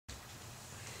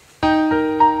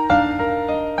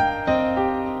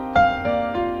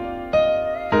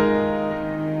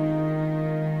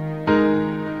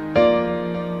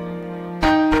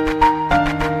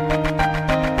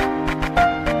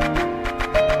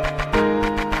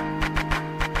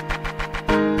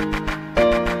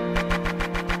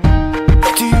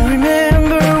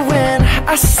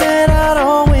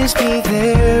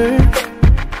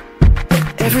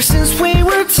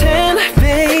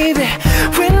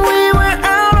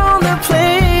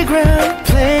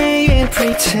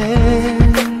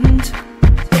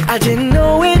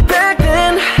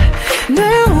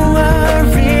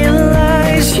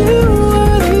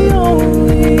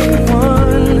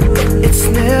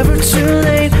too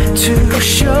late to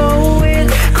show it.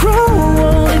 Grow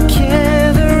all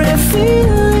together and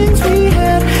feelings we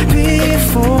had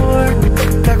before,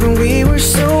 back when we were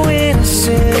so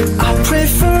innocent. I pray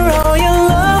for all your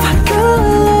love, God,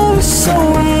 love is so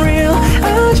unreal.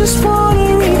 I just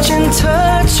wanna reach and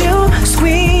touch you,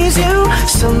 squeeze you,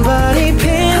 somebody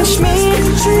pinch me.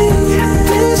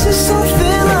 This is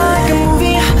something like a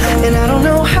movie, and I don't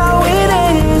know how it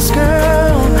ends,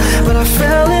 girl, but I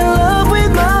fell in love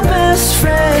with my best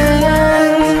friend.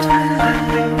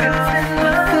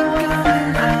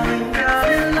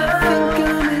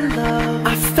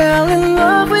 I fell in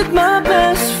love with my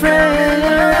best friend.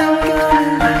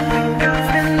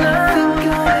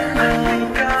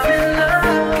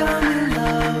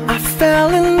 I fell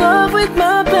in love with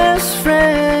my best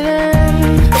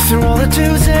friend. Through all the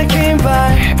dudes that came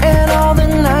by and all the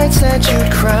nights that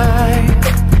you'd cry,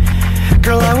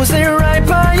 girl, I was there right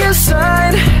by your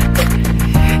side.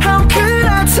 How could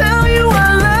I tell you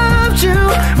I loved you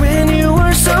when you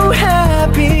were so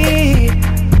happy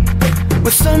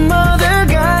with some other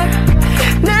guy?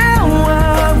 Now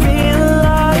I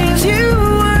realize you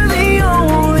were the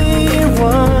only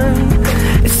one.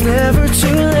 It's never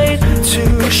too late to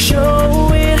show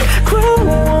it. Grow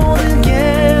all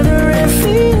together and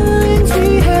feelings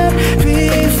we had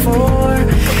before,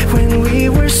 when we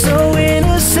were so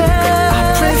innocent.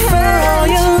 I pray for all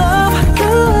your love,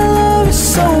 God, love is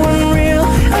so unreal.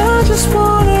 I just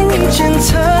wanna reach and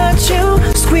touch you,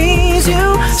 squeeze you,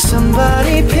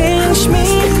 somebody pinch me.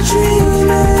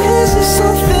 This is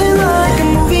something like a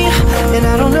movie, and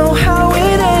I don't know how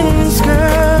it ends,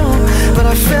 girl, but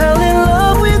I fell in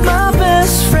love with my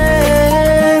best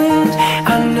friend.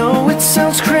 I know it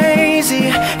sounds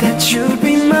crazy that you'd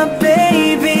be my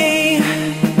baby.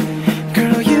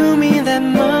 Girl, you mean that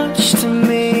much to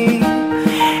me,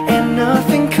 and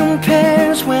nothing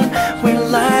compares when we're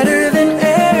lighter than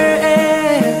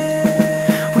air.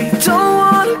 We don't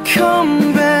wanna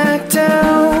come back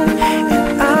down,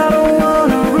 and I don't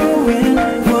wanna ruin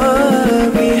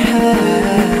what we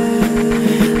had.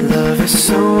 Love is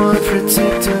so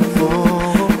unpredictable,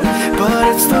 but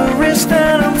it's the risk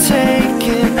that I'm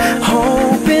taking,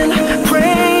 hoping,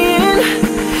 praying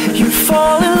you'd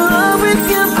fall in love with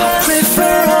your best friend. I pray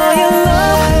for all your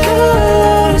love,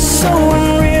 God, it's so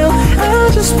unreal. I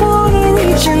just wanna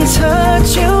reach and touch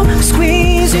you,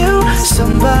 squeeze you,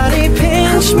 somebody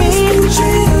pinch me.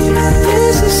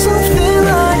 This is something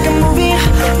like a movie,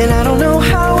 and I don't know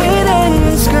how it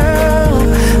ends, girl,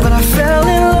 but I fell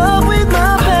in love with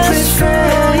my best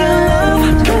friend. Your love,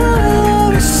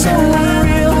 God, is so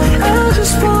unreal. I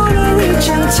just wanna reach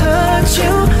and touch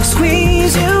you,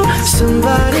 squeeze you,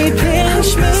 somebody pinch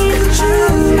me.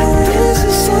 This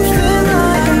is something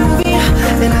like a movie,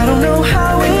 and I don't know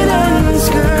how it ends,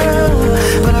 girl,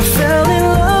 but I fell in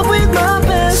love with my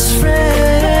best friend.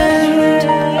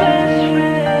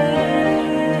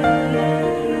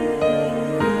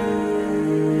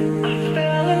 I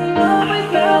fell in love with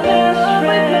my best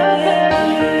friend.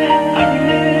 I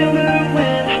remember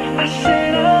when I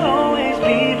said I'd always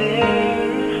be there,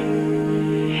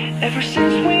 ever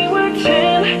since we were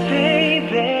 10,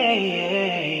 baby.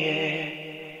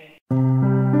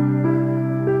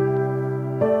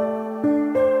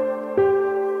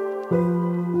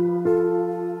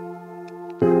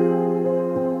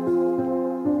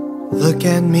 Look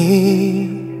at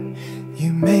me,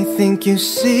 you may think you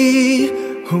see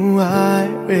who I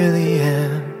really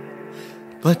am,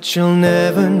 but you'll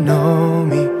never know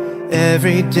me.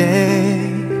 Every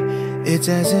day it's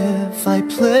as if I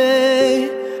play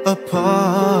a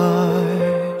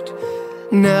part.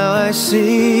 Now I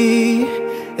see,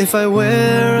 if I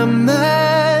wear a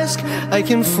mask, I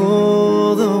can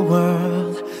fool the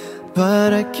world,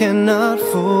 but I cannot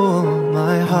fool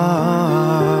my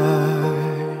heart.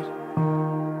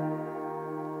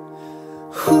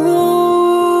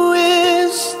 Who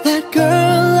is that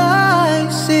girl I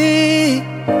see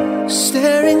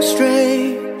staring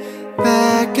straight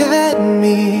back at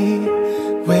me?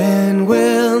 When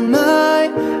will my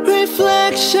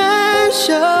reflection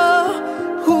show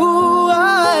who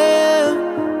I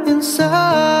am inside?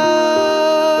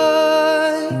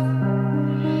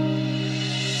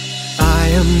 I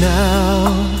am now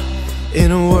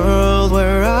in a world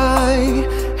where I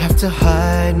have to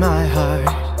hide my heart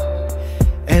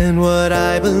and what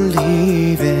I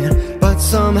believe in, but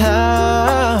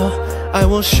somehow I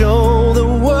will show the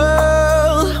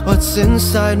world what's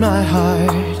inside my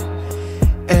heart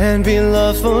and be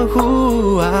loved for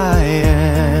who I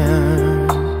am.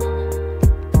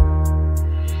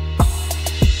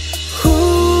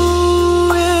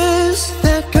 Who is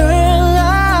that girl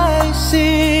I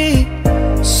see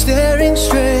staring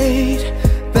straight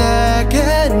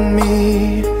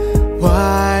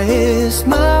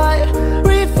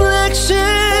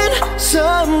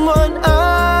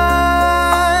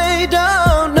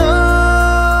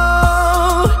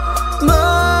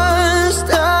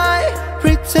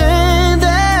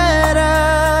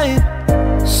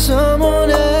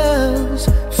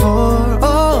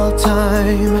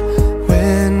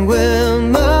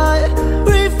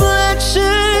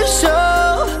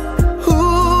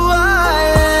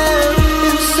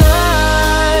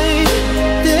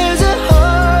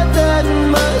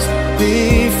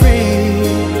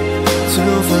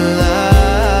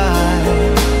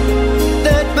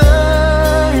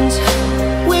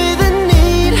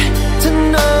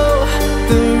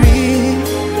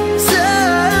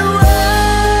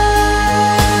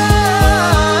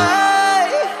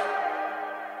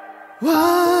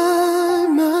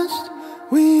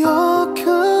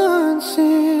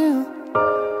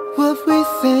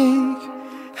think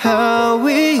how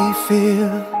we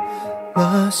feel?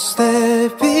 Must there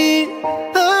be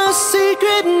a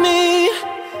secret me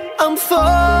I'm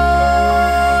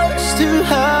forced to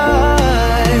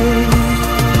hide?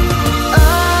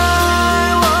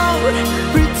 I won't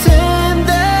pretend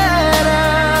that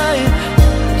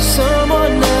I'm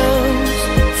someone else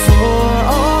for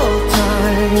all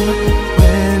time.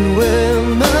 When will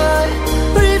my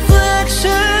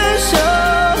reflection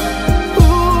show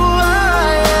who I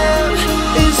am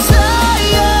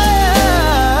inside?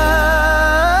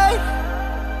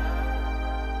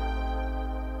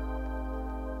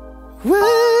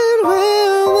 When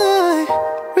will my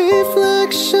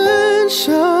reflection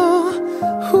show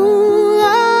who I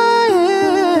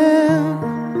am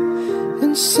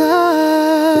inside?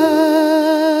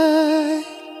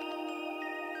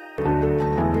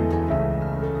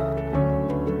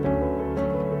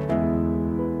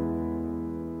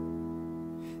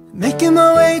 Making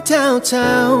my way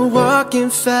downtown, walking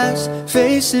fast,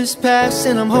 faces pass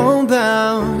and I'm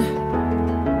homebound.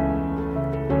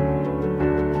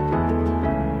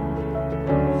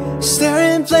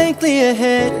 Staring blankly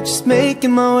ahead, just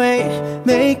making my way,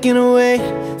 making a way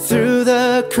through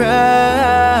the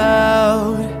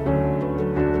crowd.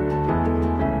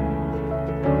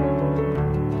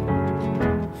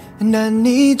 And I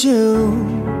need you,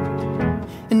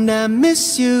 and I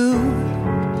miss you.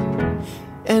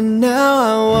 And now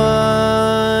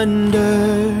I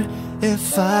wonder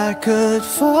if I could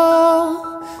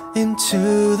fall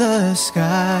into the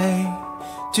sky.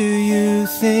 Do you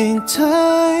think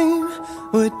time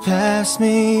would pass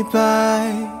me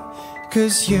by?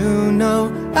 'Cause you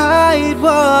know I'd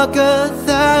walk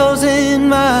 1,000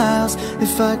 miles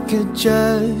if I could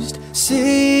just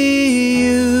see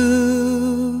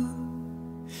you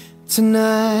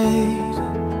tonight.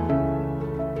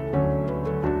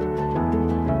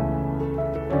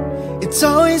 It's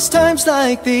always times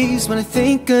like these when I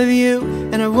think of you,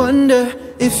 and I wonder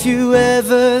if you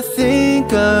ever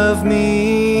think of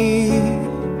me.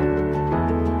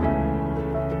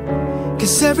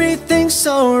 'Cause everything's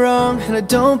so wrong and I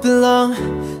don't belong,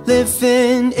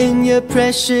 living in your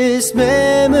precious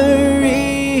memory.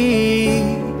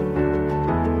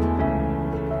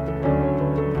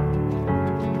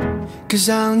 'Cause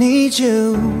I'll need you,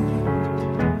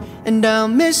 and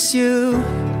I'll miss you.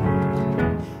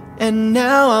 And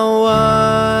now I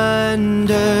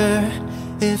wonder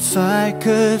if I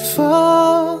could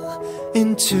fall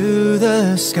into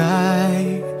the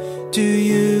sky. Do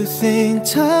you think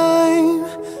time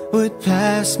would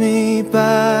pass me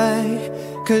by?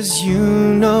 'Cause you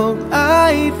know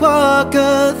I'd walk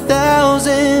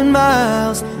 1,000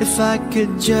 miles if I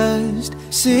could just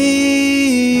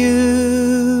see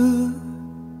you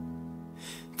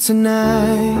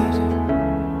tonight.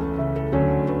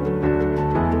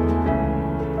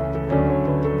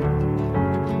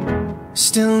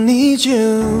 Still need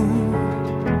you,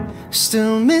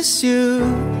 still miss you.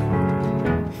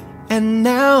 And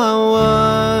now I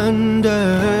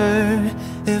wonder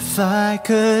if I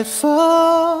could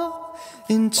fall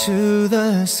into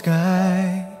the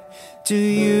sky. Do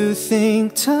you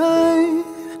think time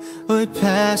would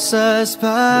pass us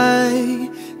by?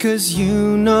 'Cause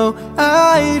you know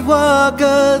I'd walk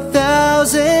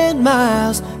 1,000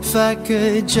 miles if I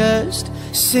could just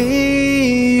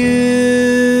see you.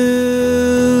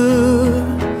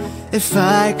 If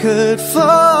I could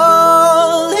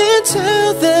fall into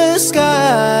the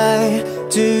sky,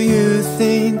 do you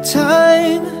think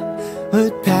time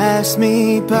would pass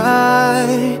me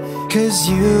by? 'Cause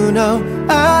you know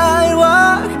I'd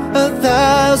walk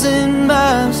 1,000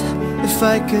 miles if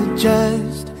I could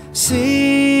just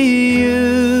see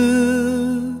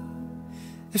you.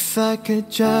 If I could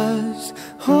just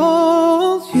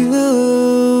hold you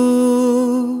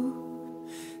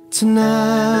tonight.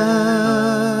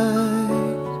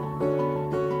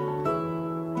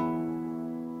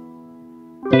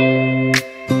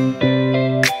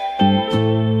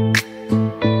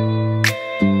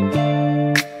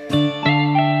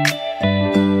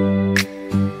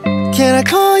 Can I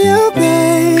call you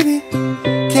baby?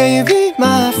 Can you be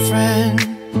my friend?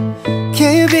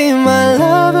 Can you be my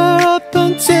lover up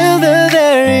until the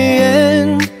very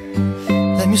end?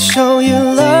 Let me show you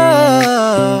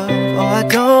love, oh I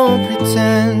don't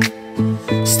pretend.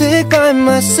 Stick by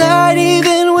my side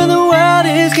even when the world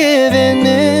is giving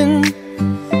in.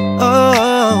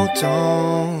 Oh,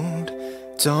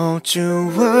 don't you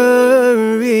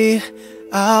worry,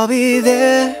 I'll be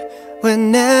there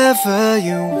whenever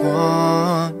you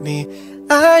want me.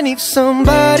 I need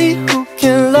somebody who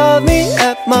can love me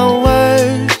at my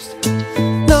worst.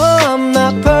 No, I'm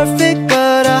not perfect,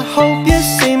 but I hope you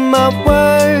see my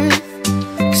worth.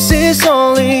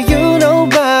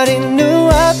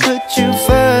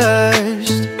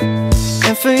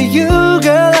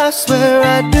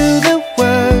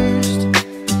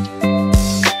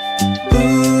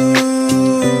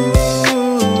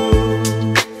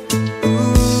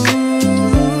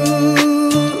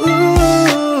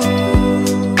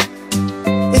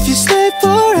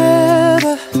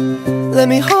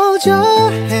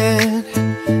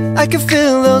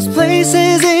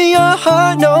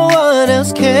 heart, no one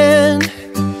else can.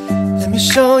 Let me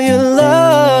show you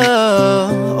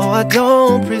love, oh I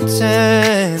don't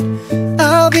pretend.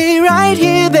 I'll be right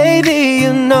here, baby,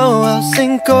 you know I'll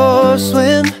sink or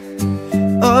swim.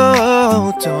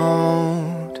 Oh,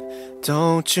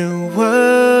 don't you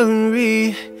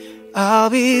worry, I'll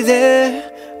be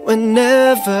there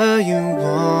whenever you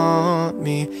want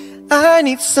me. I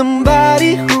need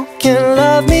somebody who can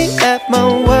love me at my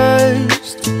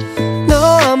worst. No,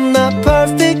 I'm not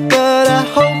perfect, but I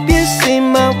hope you see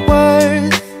my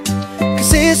worth.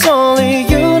 'Cause it's only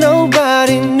you,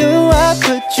 nobody knew I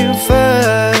put you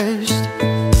first.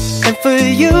 And for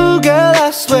you, girl, I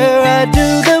swear I do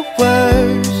the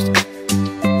worst.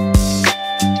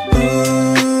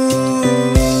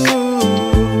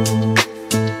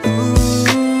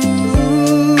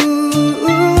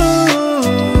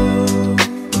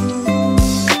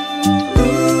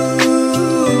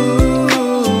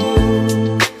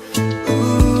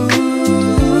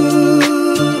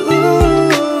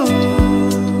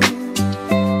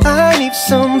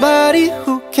 Somebody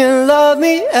who can love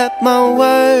me at my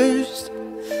worst.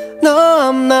 No,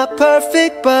 I'm not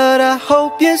perfect, but I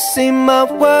hope you see my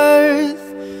worth.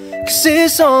 'Cause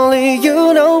it's only you,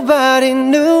 nobody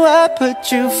knew I put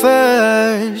you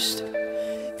first.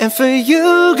 And for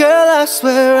you, girl, I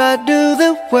swear I do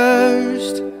the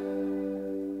worst.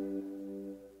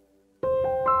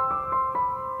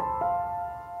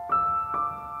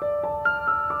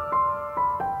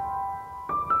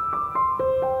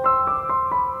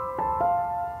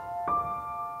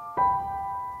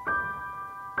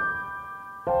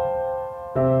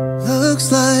 Looks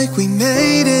like we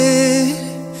made it.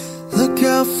 Look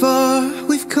how far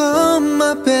we've come,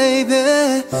 my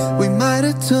baby. We might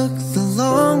have took the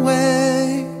long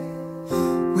way.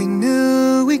 We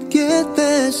knew we'd get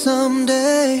there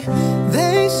someday.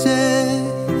 They said,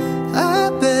 I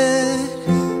bet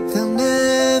they'll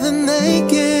never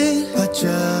make it. But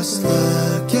just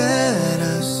look at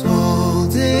us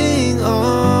holding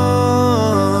on.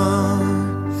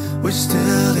 We're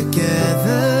still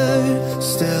together,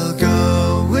 still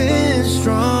going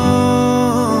strong.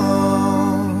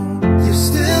 You're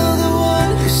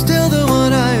still the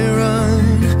one I run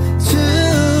to,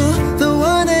 the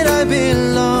one that I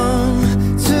belong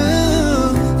to.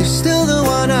 You're still the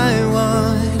one I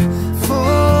want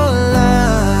for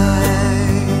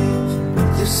life.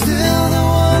 You're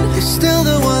still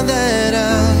the one that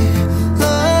I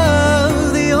love,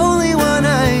 the only one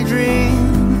I dream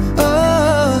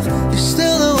of. You're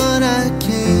still the one I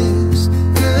kiss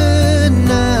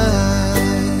goodnight.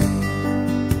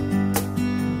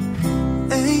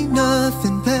 Ain't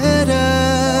nothing better.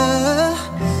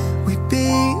 We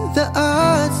beat the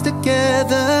odds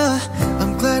together.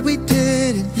 I'm glad we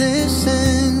didn't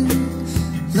listen.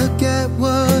 Look at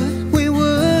what we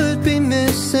would be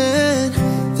missing.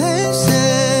 They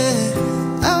said,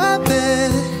 I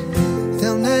bet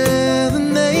they'll never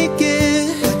make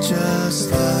it. But just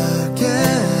look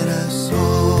at us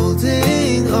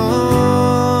holding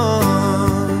on.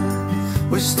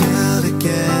 We're still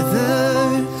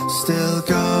together, still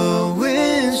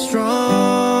going strong.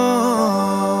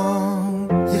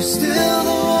 You're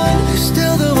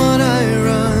still the one I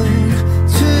run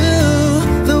to,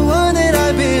 the one that I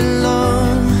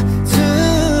belong to.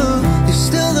 You're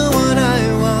still the one I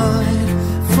want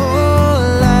for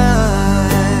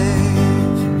life.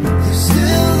 You're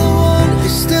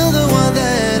still the one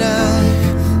that I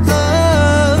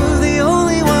love, the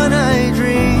only one I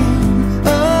dream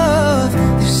of.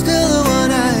 You're still the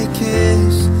one I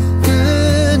kiss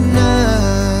goodnight.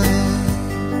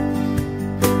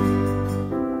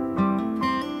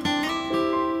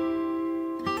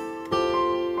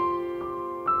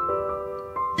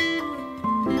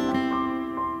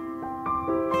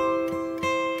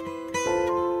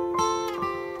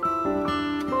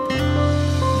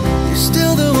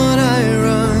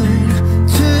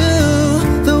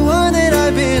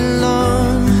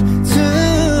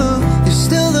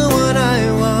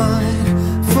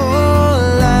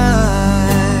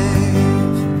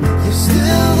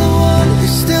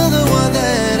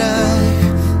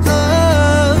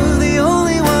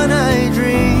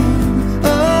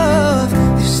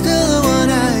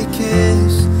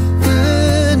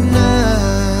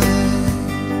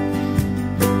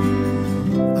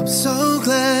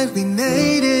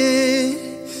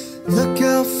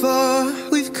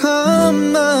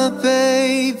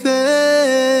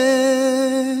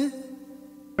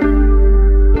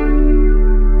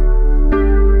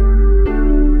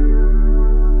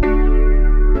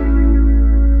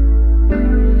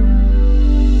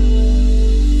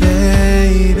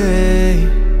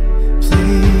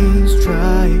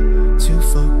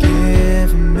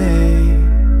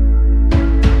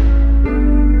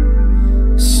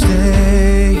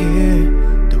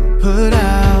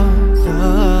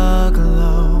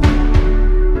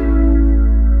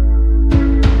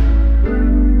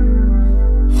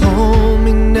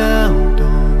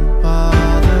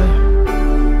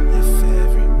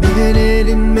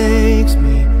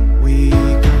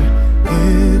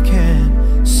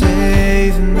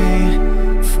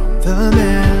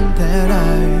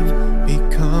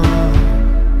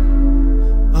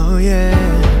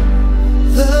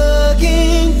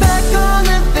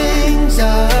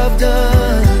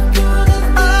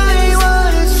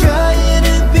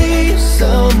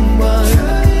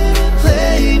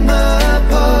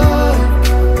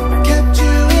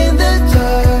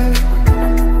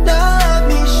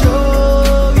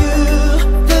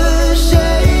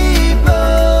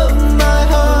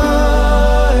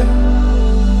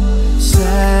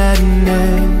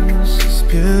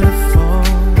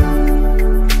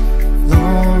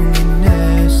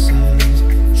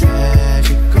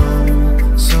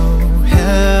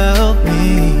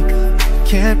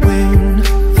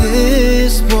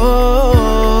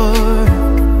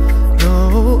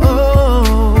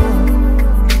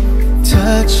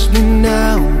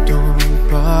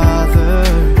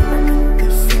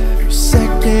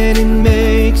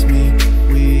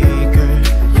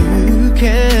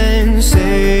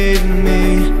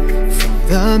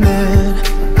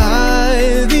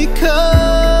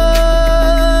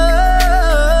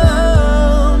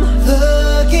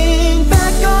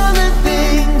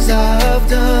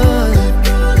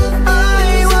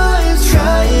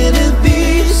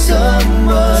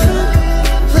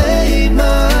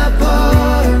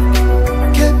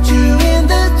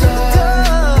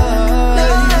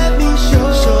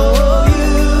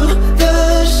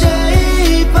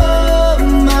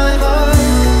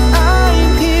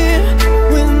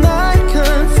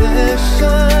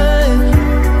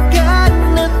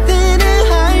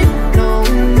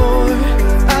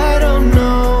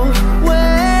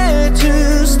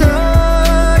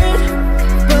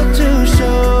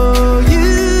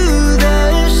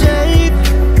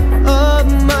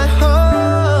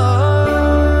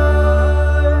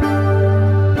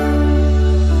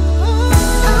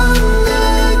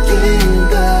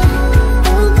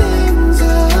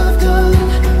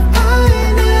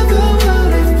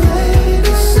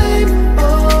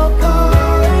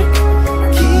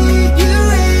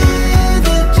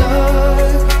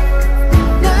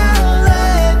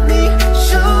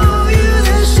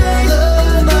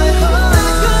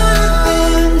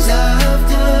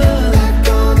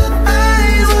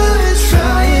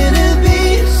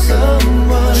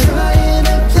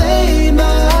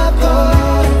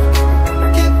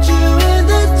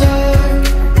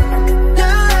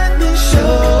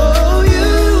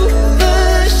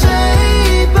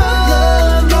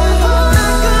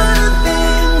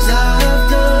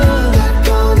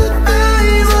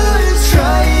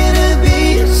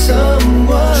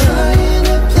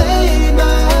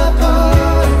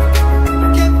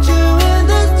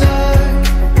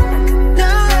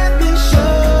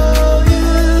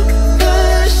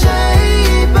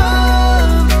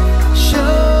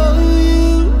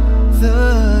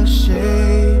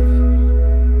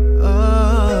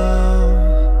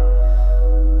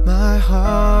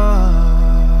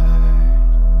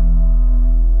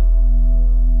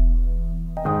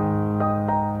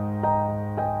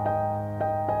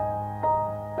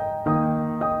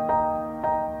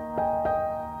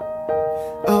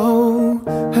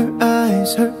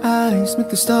 eyes make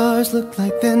the stars look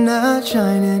like they're not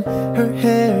shining. Her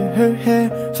hair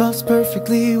falls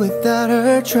perfectly without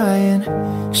her trying.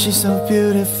 She's so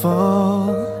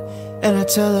beautiful, and I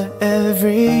tell her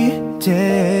every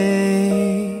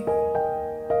day.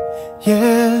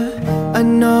 Yeah, I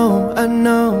know,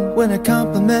 when I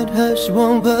compliment her she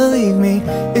won't believe me.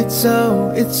 It's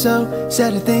so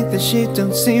sad to think that she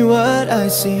don't see what I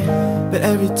see. But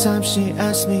every time she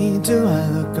asks me, do I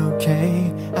look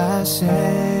okay, I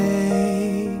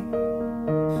say,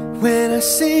 when I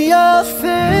see your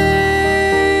face,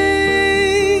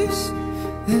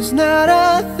 there's not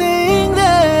a thing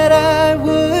that I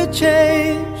would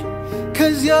change.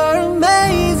 'Cause you're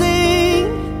amazing,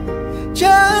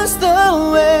 just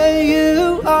the way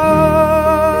you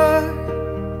are.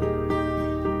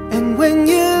 And when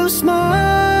you smile,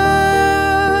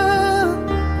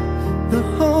 the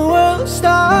whole world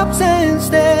stops and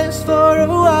stares for a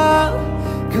while.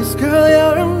 'Cause girl,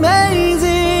 you're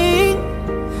amazing,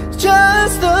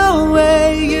 just the way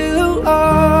you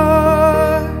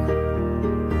are.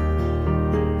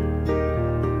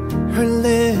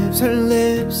 Her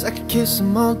lips, I could kiss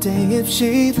them all day if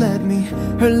she'd let me.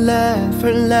 Her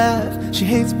laugh, she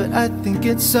hates but I think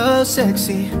it's so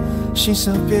sexy. She's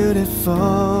so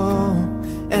beautiful,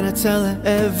 and I tell her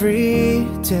every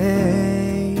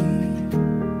day.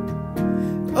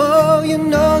 Oh, you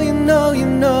know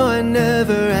I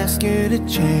never ask you to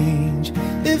change.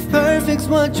 If perfect's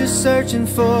what you're searching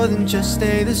for, then just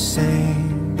stay the same.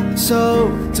 So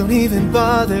don't even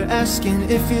bother asking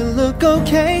if you look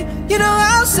okay. You know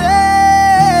I'll say,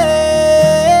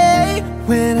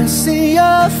 when I see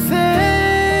your face,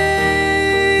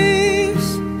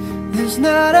 there's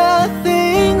not a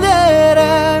thing that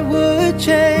I would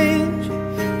change.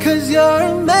 'Cause you're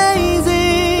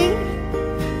amazing,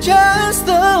 just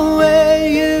the way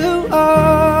you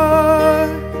are.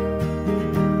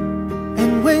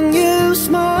 And when you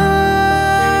smile,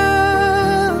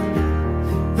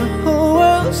 the whole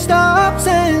world stops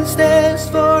and stares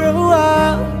for a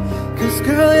while. 'Cause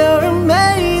girl, you're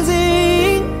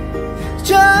amazing,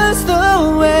 just the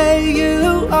way you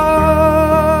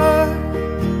are.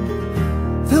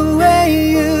 The way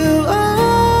you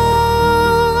are,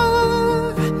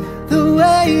 the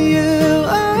way you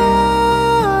are.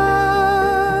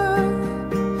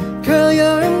 Girl,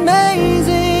 you're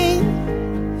amazing,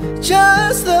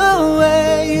 just the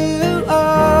way you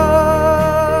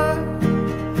are.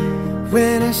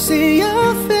 When I see your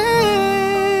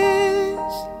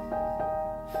face,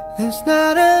 there's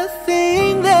not a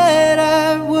thing that I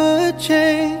would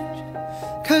change.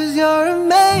 'Cause you're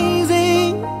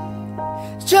amazing,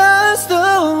 just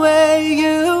the way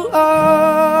you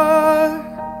are.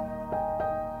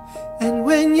 And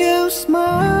when you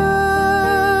smile,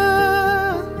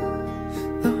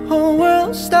 the whole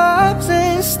world stops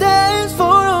and stares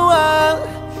for a while.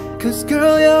 'Cause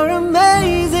girl, you're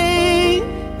amazing,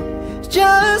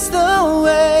 just the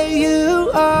way you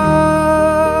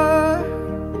are.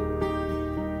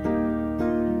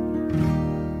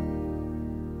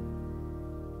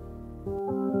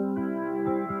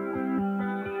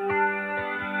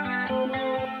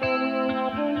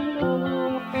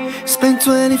 Spent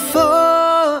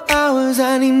 24 hours,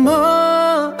 I need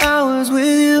more hours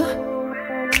with you.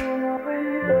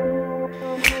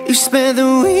 You spent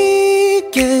the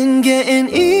weekend getting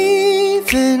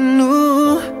even,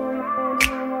 ooh.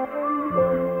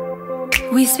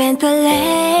 We spent the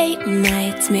late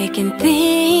nights making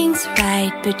things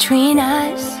right between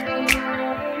us.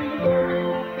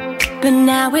 But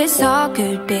now it's all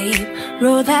good, babe.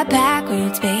 Roll that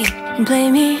backwards, babe, and play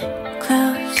me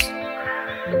close.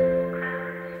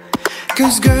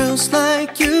 'Cause girls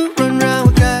like you run around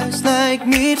with guys like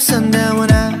me till sundown.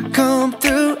 When I come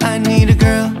through, I need a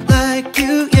girl like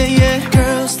you, yeah, yeah.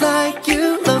 Girls like you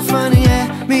love funny, yeah.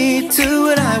 Me too,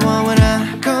 what I want when I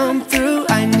come through.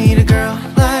 I need a girl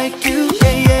like you,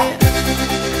 yeah, yeah.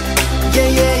 Yeah,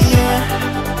 yeah, yeah.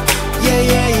 Yeah,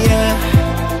 yeah, yeah.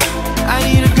 I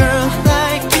need a girl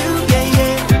like you, yeah,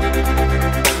 yeah.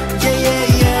 Yeah, yeah,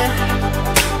 yeah.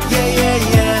 Yeah, yeah,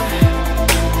 yeah.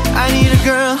 I need a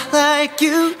girl like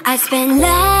you. I spent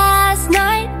last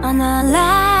night on the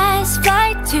last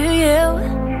flight to you.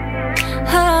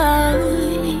 Oh,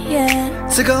 yeah.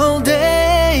 Took a whole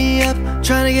day up,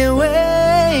 trying to get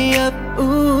way up,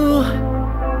 ooh.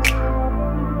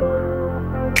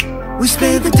 We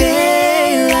spent the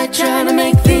daylight trying to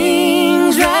make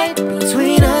things right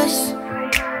between us.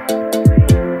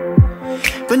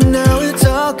 But now it's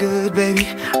all good, baby.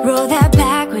 Roll that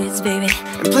backwards, baby,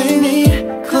 and play me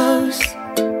close.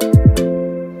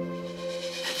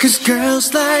 'Cause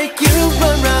girls like you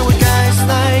run around with guys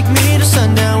like me till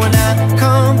sundown. When I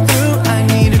come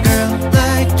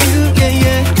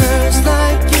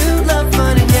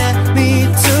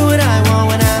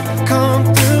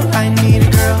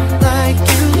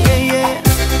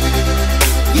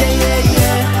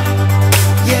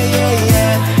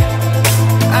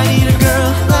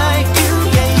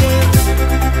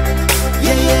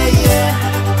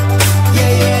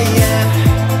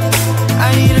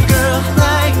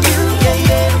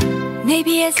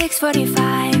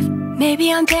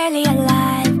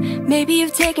Maybe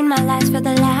you've taken my lies for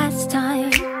the last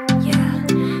time. Yeah.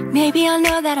 Maybe I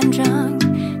know that I'm drunk.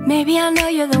 Maybe I know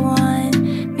you're the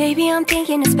one. Maybe I'm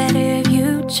thinking it's better if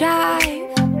you drive.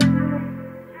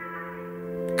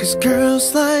 'Cause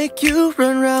girls like you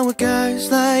run around with guys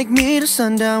like me to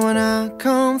sundown. When I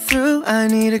come through, I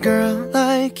need a girl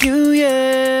like you,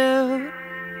 yeah.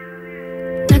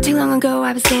 Not too long ago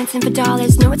I was dancing for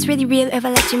dollars. No, it's really real if I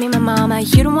let you meet my mama.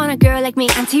 You don't want a girl like me,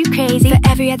 I'm too crazy. For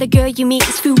every other girl you meet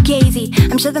is fugazi.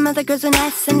 I'm sure them other girls are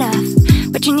nice enough,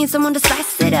 but you need someone to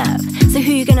spice it up. So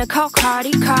who you gonna call?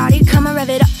 Cardi, Cardi. Come and rev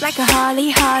it up like a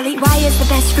Harley, Harley. Why is the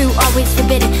best fruit always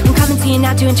forbidden? I'm coming to you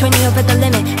now, doing 20 over the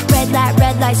limit. Red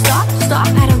light, stop, stop.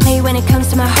 I don't play when it comes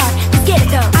to my heart. Let's get it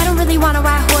though. I don't really want a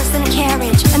white horse and a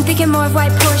carriage. I'm thinking more of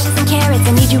white Porsches and carrots.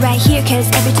 I need you right here, 'cause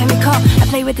every time you call, I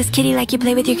play with this kitty like you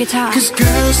play with your guitar. 'Cause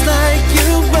girls like you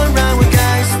run around with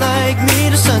guys like me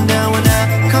to sundown. When I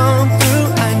come through,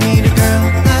 I need a girl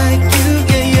like you,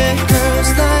 yeah, yeah. Girls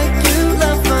like you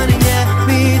love fun and yeah,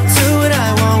 me too. What I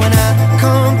want when I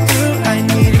come through, I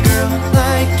need a girl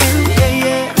like you, yeah,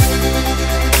 yeah.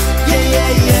 Yeah,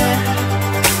 yeah, yeah.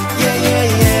 Yeah, yeah,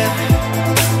 yeah.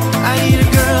 I need a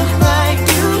girl like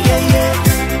you, yeah, yeah.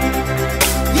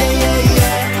 Yeah, yeah,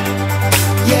 yeah.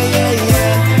 Yeah, yeah,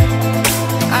 yeah.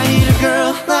 I need a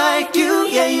girl like you,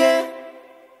 yeah, yeah.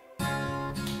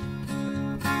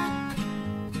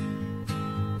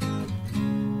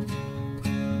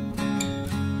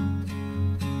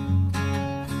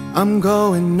 I'm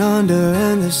going under,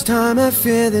 and this time I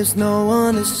fear there's no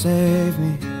one to save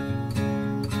me.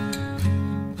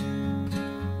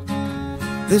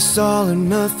 This all or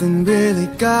nothing really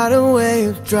got a way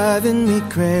of driving me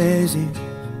crazy.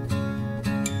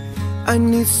 I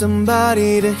need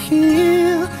somebody to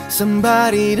heal,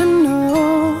 somebody to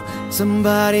know,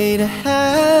 somebody to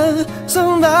have,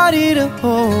 somebody to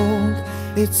hold.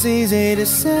 It's easy to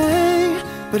say,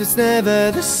 but it's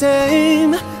never the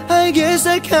same. I guess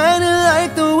I kinda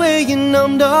like the way you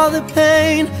numbed all the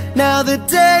pain. Now the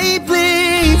day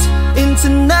bleeds into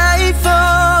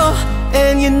nightfall,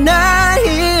 and you're not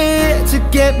here to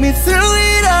get me through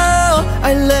it all.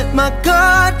 I let my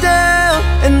guard down,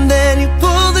 and then you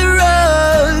pulled the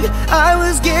rug. I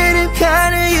was getting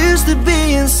kinda used to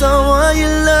being someone you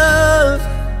love.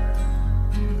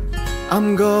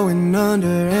 I'm going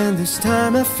under, and this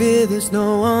time I fear there's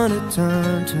no one to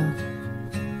turn to.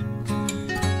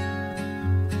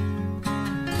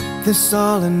 This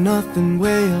all or nothing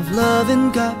way of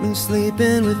loving got me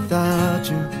sleeping without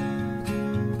you.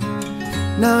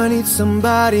 Now I need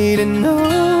somebody to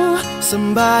know,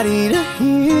 somebody to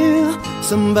heal,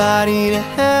 somebody to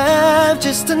have,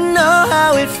 just to know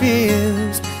how it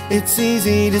feels. It's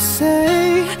easy to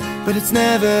say, but it's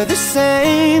never the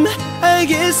same. I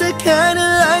guess I kinda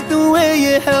like the way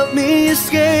you helped me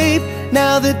escape.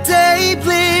 Now the day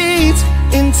bleeds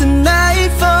into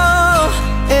nightfall,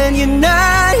 and you're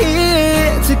not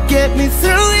here to get me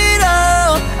through it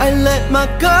all. I let my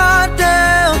guard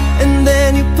down, and then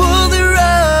you pulled the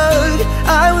rug.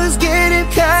 I was getting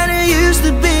kinda used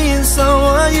to being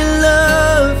someone you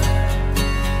love.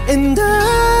 And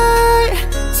I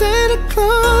tend to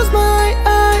close my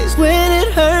eyes when it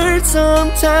hurts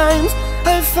sometimes.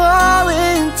 I fall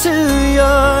into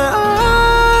your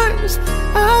arms.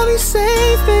 I'll be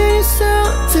safe and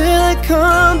sound till I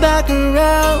come back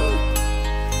around.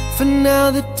 For now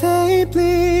the day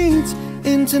bleeds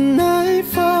into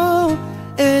nightfall,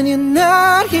 and you're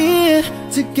not here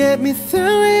to get me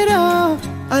through it all.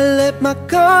 I let my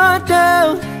guard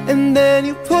down, and then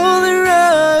you pull the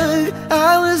rug.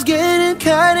 I was getting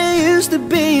kinda used to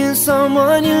being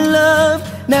someone you love.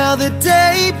 Now the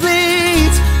day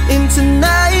bleeds into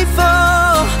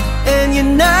nightfall, and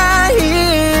you're not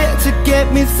here to get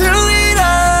me through it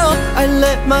all. I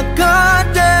let my guard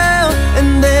down,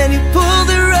 and then you pull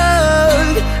the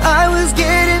rug. I was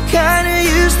getting kinda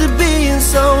used to being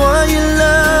someone you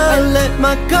love. I let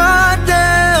my guard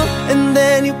down, and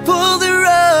then you pull the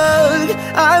rug.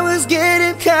 I was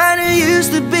getting kinda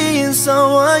used to being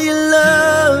someone you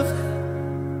love.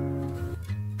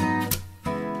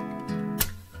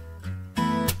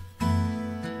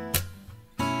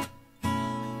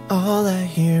 All I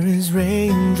hear is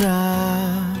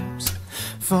raindrops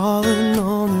falling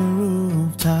on the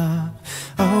rooftop.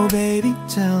 Oh baby,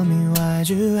 tell me why'd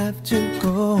you have to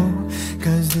go?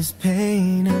 'Cause this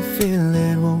pain I feel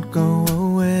it won't go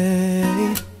away.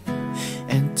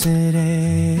 And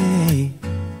today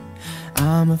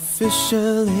I'm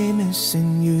officially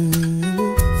missing you.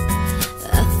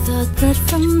 I thought that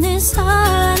from this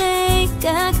heartache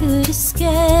I could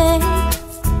escape,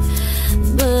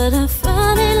 but I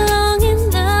found it long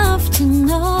enough to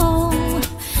know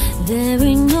there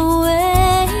ain't no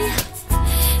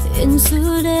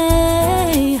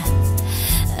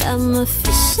I'm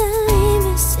officially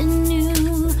missing you.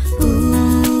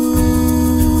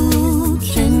 Ooh,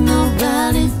 can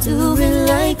nobody do it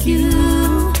like you.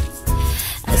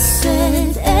 I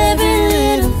said every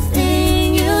little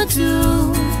thing you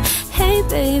do. Hey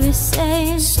baby,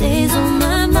 say it stays on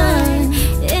my mind.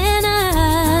 And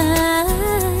I'm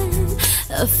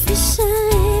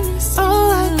officially missing you.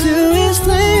 All I do is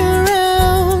lay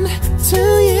around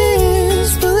 2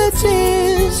 years full of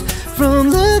tears from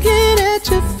looking at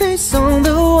your face on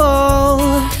the wall.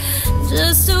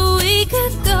 Just a week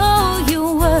ago you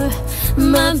were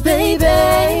my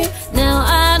baby. Now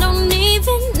I don't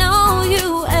even know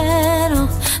you at all.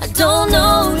 I don't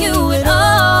know you at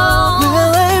all.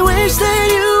 Well, I wish that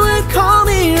you would call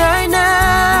me right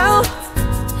now,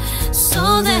 so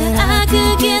that I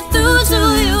could get through to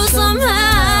you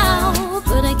somehow.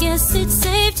 But I guess it's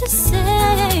safe to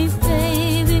say,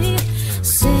 baby,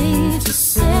 safe to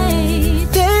say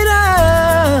that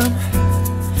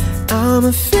I'm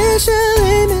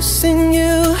officially missing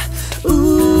you.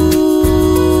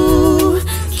 Ooh,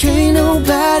 can't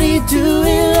nobody do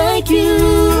it like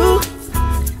you.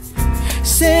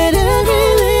 Said every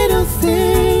little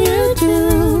thing you do.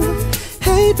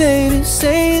 Hey baby,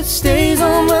 say it stays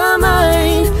on my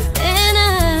mind. And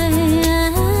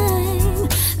I'm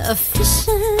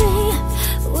officially,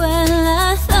 well,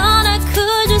 I thought I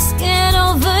could just get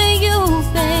over you,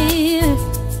 babe.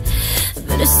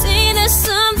 But I see there's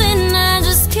something I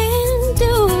just can't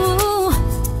do.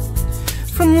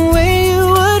 From the way you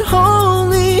would hold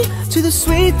me to the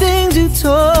sweet things you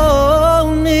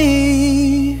told me,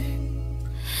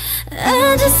 I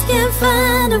just can't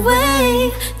find a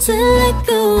way to let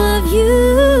go of you.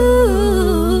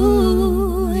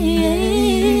 Yeah.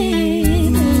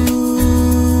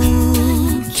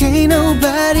 can't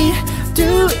nobody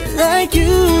do it like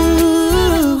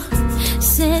you.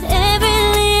 Said every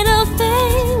little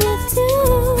thing you do.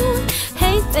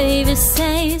 Hey baby,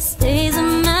 say it stays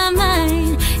on my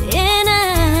mind. And I'm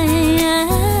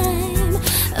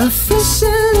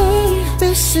Officially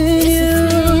missing you.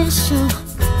 official.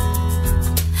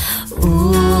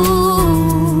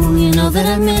 Ooh, you know that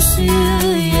I miss you,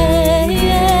 yeah,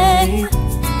 yeah.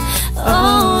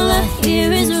 All I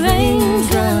hear is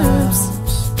raindrops.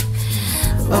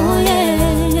 Oh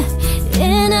yeah,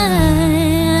 and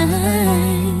I'm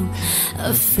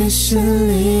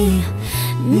officially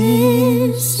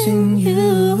missing you.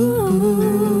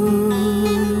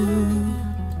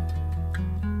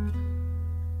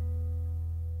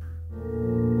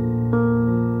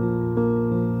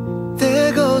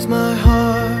 There goes my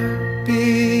heart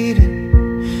beating,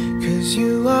 'cause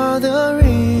you are the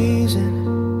reason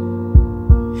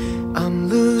I'm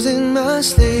losing my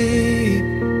sleep.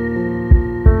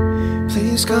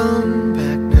 Please come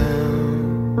back now.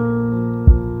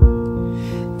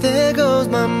 There goes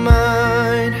my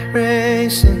mind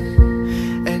racing,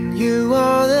 and you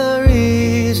are the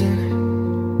reason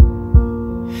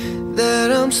that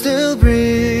I'm still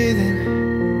breathing.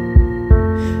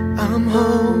 I'm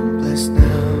hopeless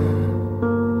now.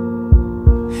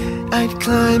 I'd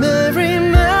climb every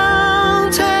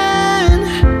mountain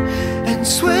and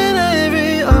swim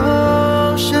every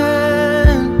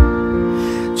ocean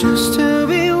just to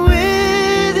be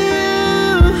with you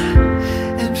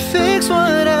and fix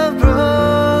what I've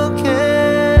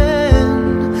broken.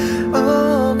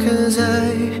 Oh, 'cause I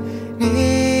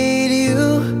need you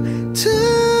to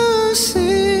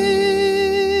see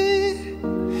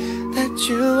that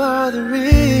you are the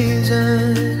reason.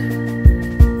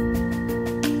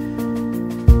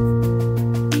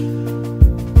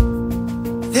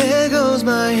 There goes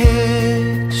my head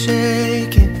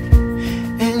shaking,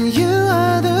 and you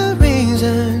are the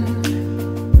reason.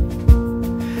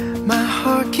 My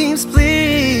heart keeps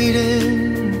bleeding.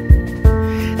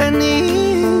 I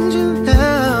need you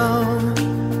now.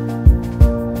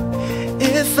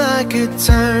 If I could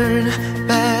turn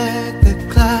back the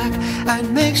clock, I'd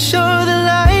make sure the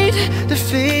light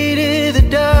defeated the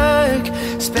dark.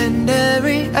 Spend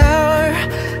every hour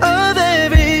of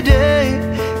every day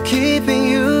keeping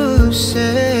you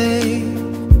safe.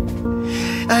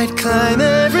 I'd climb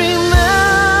every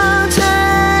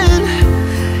mountain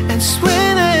and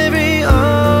swim every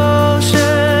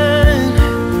ocean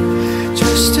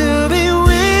just to be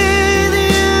with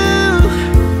you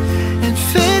and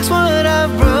fix what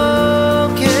I've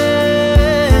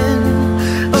broken.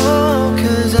 Oh,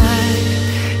 'cause I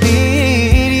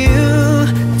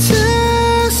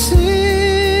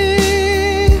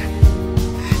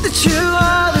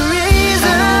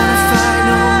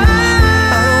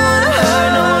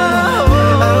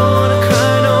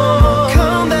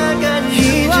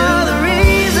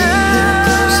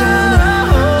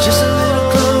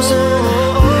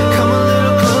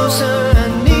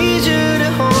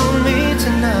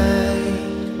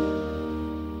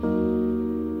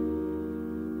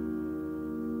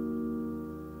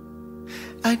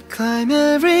I'd climb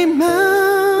every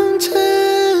mountain,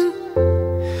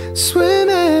 swim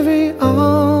every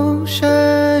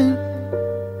ocean,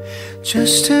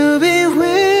 just to be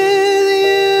with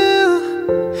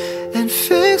you and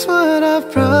fix what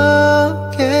I've broken.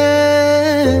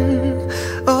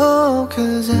 Oh,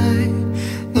 'cause I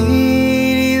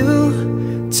need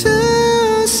you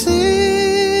to see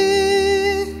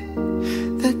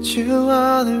that you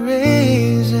are the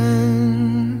reason.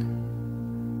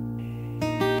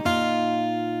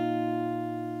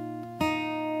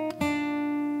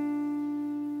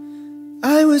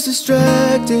 I was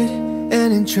distracted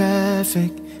and in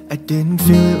traffic. I didn't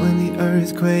feel it when the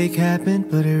earthquake happened,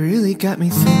 but it really got me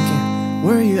thinking.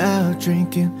 Were you out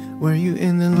drinking? Were you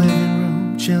in the living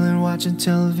room, chilling, watching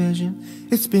television?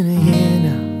 It's been a year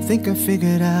now, think I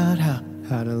figured out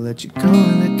how to let you go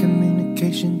and let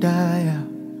communication die out.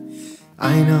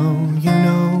 I know, you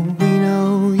know, we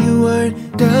know you weren't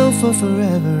down for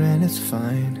forever, and it's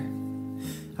fine.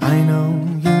 I know,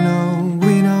 you know,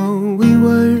 we know we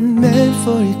weren't meant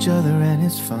for each other, and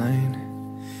it's fine.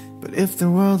 But if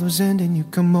the world was ending, you'd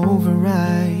come over,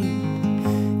 right?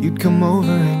 You'd come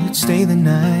over and you'd stay the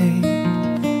night.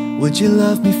 Would you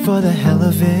love me for the hell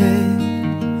of it?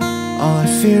 All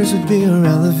our fears would be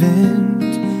irrelevant.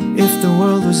 If the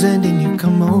world was ending, you'd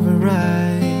come over,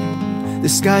 right? The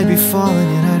sky'd be falling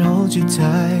and I'd hold you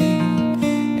tight,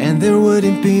 and there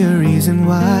wouldn't be a reason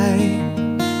why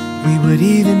we would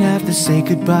even have to say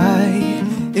goodbye.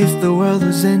 If the world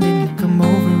was ending, you'd come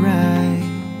over, right?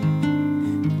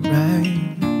 Right.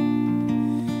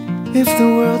 If the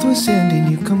world was ending,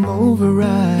 you'd come over,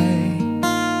 right?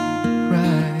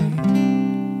 Right.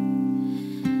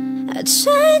 I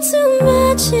tried to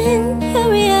imagine your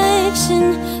reaction.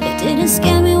 It didn't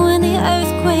scare me when the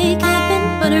earthquake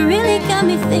happened, but it really got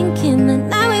me thinking. And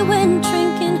now we went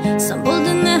drinking, stumbled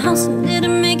in the house and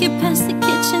didn't make it past the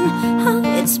kitchen. Oh,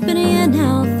 it's been a year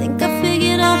now, think I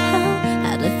figured out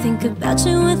how to think about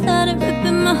you without it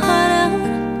ripping my heart out.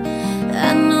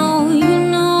 I know, you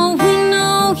know, we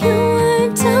know you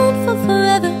weren't down for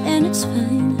forever, and it's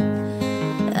fine.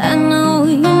 I know,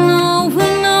 you know, we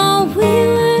know we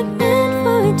weren't meant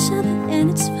for each other, and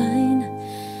it's fine.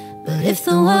 But if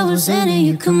the world was ending,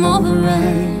 you come over,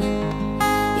 right?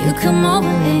 You come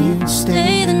over and you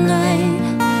stay the night.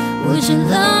 Would you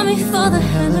love me for the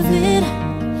hell of it?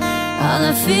 All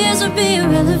our fears would be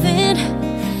irrelevant.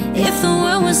 If the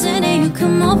world was ending, you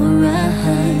come over,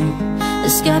 right? The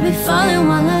sky be falling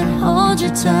while I'd hold you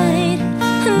tight.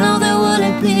 I know there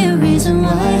wouldn't be a reason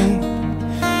why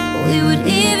we would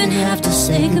even have to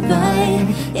say goodbye.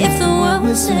 If the world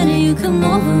was ending, you come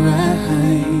over,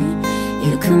 right?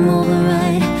 You come over,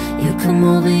 right? You come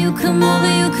over, you come over,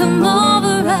 you come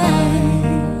over, right?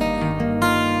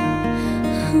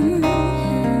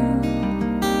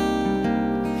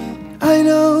 I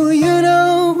know, you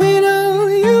know, we know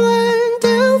you weren't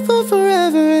down for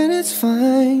forever, and it's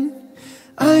fine.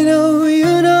 I know,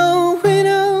 you know, we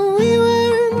know we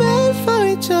weren't meant for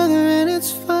each other, and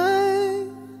it's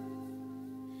fine.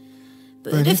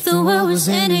 But if the world was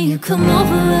ending, you come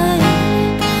over, right?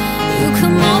 You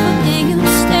come over and you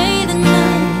stay the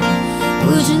night.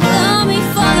 Would you love me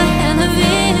for the hell of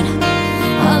it?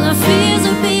 All our fears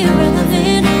would be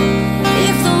irrelevant.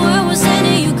 If the world was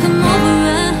ending, you come over,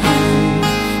 right?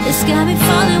 The sky be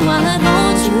falling while I'd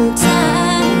hold you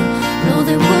tight. No,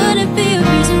 there wouldn't be a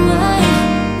reason why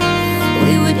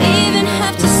we would even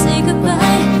have to say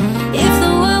goodbye. If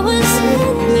the world was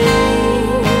ending,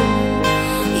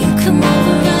 you come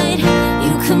over, right?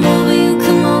 You come over, you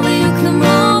come over, you come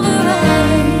over,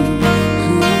 right?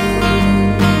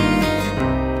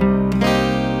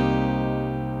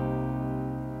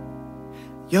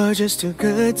 You're just too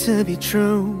good to be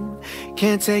true.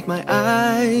 Can't take my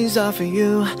eyes off of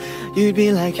you. You'd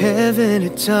be like heaven to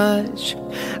touch.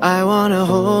 I wanna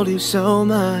hold you so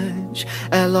much.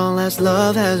 At long last,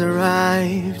 love has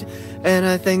arrived, and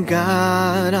I thank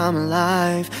God I'm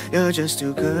alive. You're just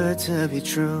too good to be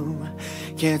true.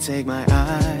 Can't take my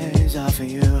eyes off of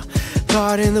you.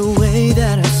 Pardon the way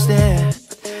that I stare,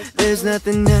 there's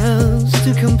nothing else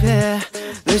to compare.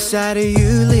 This side of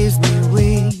you leaves me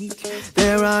weak.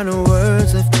 There are no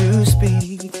words left to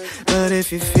speak. But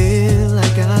if you feel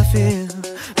like I feel,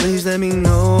 please let me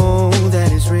know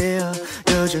that it's real.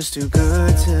 You're just too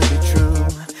good to be true.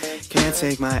 Can't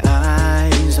take my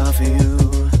eyes off of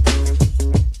you.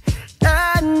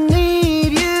 I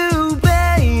need you,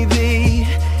 baby,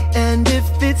 and if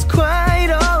it's quite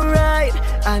alright,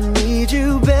 I need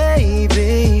you,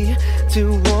 baby,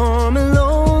 to warm a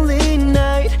lonely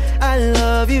night. I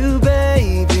love you,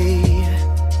 baby.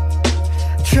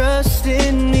 Trust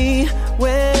in me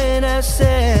when I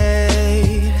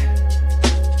say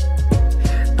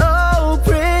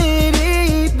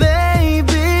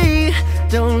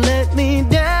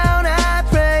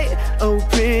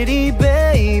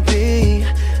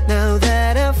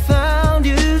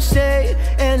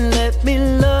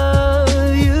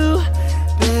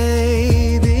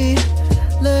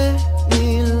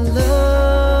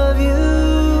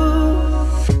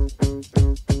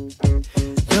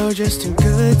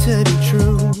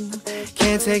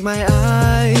Can't take my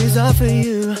eyes off of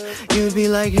you. You'd be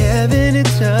like heaven to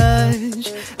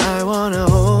touch. I wanna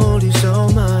hold you so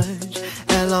much.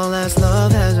 At long last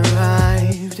love has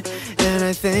arrived, and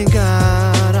I thank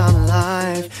God I'm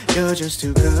alive. You're just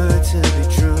too good to be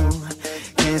true.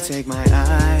 Can't take my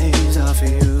eyes off of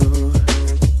you.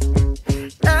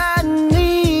 I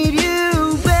need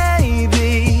you,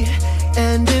 baby,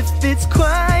 and if it's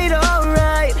quite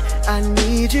alright, I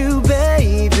need you,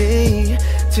 baby,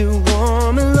 to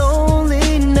warm a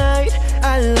lonely night.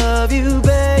 I love you,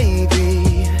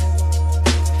 baby.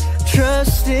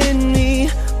 Trust in me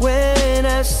when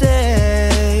I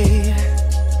say,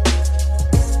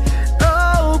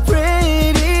 oh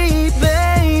pretty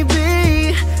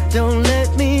baby, don't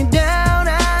let me down,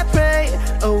 I pray.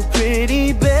 Oh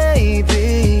pretty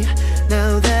baby,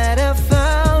 now that I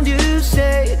found you,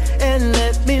 say and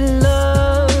let me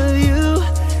love you,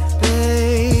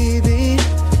 baby,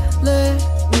 let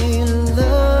me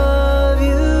love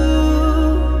you.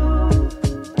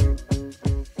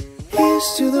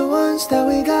 Here's to the ones that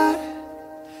we got.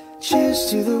 Cheers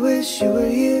to the wish you were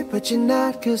here, but you're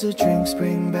not. Cause the drinks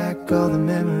bring back all the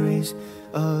memories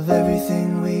of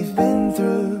everything we've been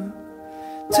through.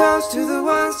 Toast to the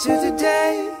ones to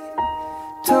today.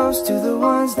 Toast to the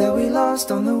ones that we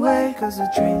lost on the way. Cause the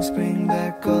drinks bring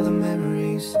back all the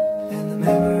memories, and the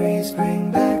memories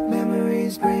bring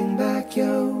back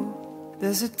yo.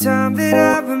 There's a time that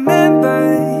I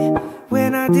remember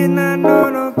when I did not know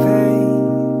no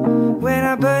pain, when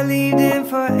I believed in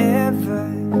forever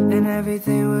and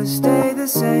everything would stay the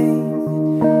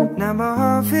same. Now my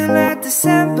heart feel like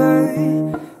December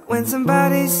when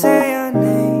somebody say your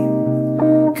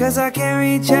name. Cause I can't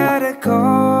reach out to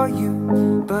call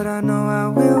you, but I know I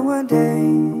will one day,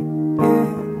 yeah.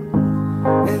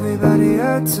 Everybody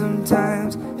hurts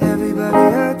sometimes,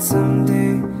 everybody hurts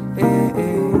someday, yeah.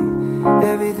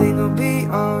 Everything will be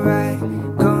alright.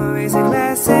 Gonna raise a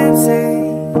glass and say,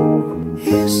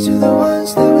 here's to the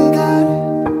ones that we got.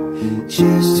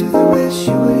 Cheers to the wish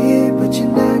you were here, but you're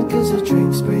not. Cause the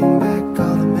drinks bring back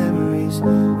all the memories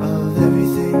of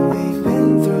everything we've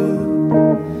been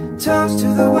through. Toast to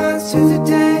the ones to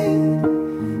today.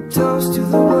 Toast to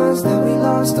the ones that we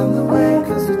lost on the way.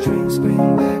 Cause the drinks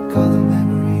bring back all the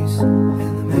memories,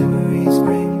 and the memories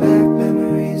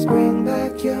bring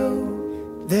back yo.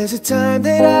 There's a time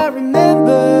that I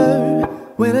remember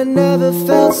when I never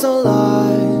felt so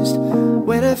lost,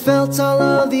 when I felt all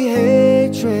of the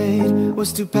hatred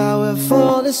was too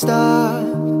powerful to stop.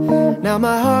 Now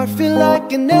my heart feel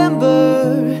like an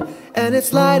ember, and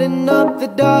it's lighting up the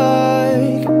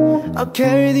dark. I'll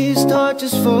carry these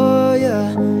torches for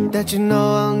you that you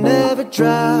know I'll never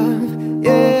drop,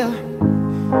 yeah.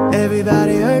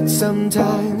 Everybody hurts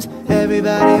sometimes,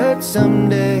 everybody hurts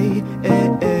someday,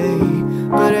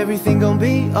 but everything gon'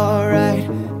 be alright.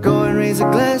 Go and raise a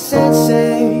glass and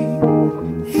say,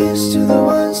 here's to the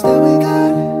ones that we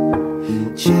got.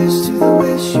 Cheers to the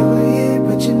wish you were here,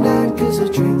 but you're not. Cause the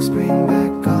drinks bring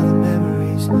back all the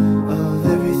memories of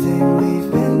everything we've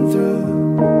been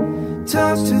through.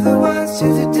 Toast to the ones to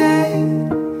today.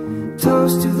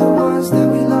 Toast to the ones that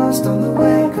we lost on the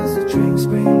way. Cause the drinks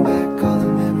bring back all the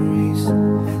memories,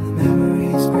 and the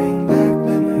memories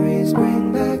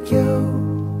bring back yo.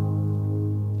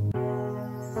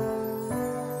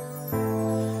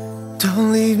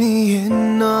 Don't leave me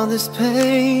in all this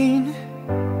pain.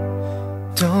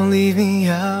 Don't leave me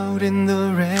out in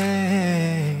the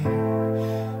rain.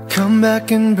 Come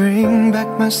back and bring back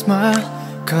my smile.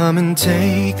 Come and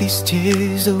take these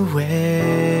tears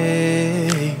away.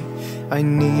 I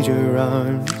need your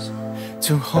arms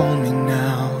to hold me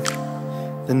now.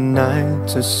 The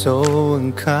nights are so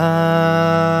unkind.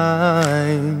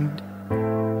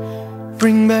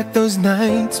 Bring back those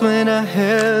nights when I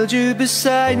held you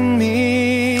beside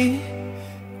me.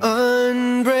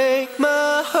 Unbreak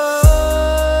my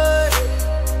heart.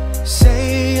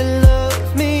 Say you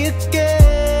love me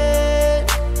again.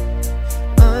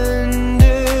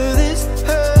 Under this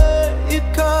hurt you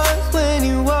caused when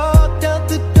you walked out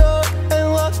the door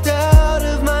and walked out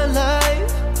of my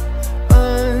life.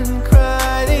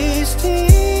 Uncry these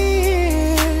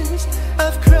tears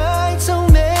I've cried so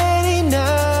many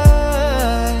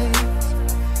nights.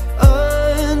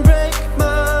 Unbreak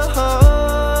my heart,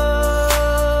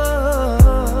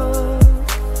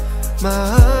 my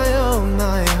oh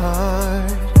my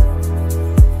heart.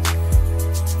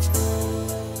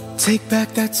 Take back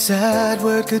that sad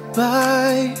word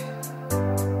goodbye.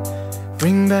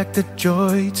 Bring back the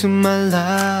joy to my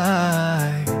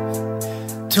life.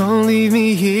 Don't leave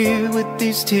me here with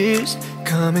these tears.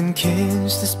 Come and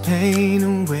kiss this pain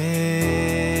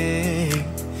away.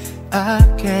 I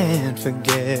can't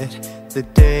forget the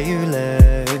day you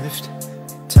left.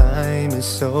 Time is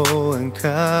so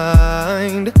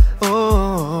unkind,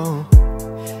 oh,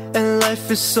 and life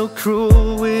is so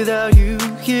cruel without you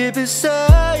here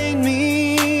beside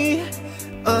me.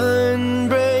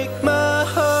 Unbreak my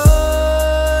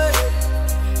heart,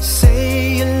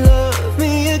 say you love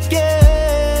me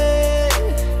again.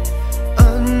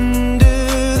 Undo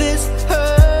this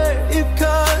hurt you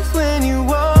caused when you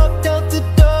walked out the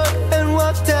door and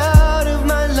walked out of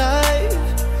my life.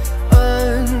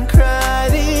 Uncry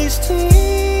these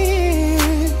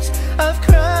tears I've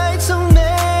cried so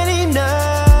many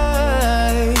nights.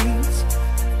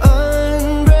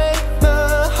 Unbreak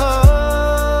my heart.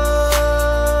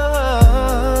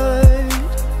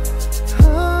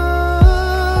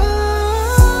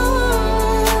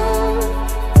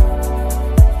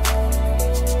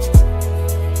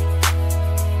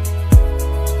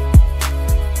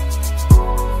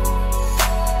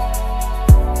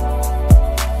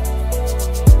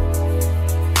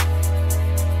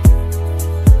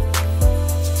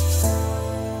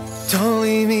 Don't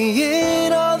leave me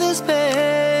in all this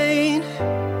pain.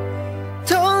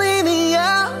 Don't leave me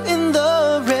out in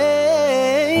the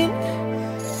rain.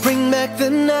 Bring back the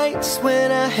nights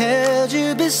when I held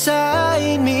you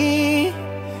beside me.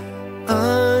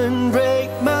 Unbreak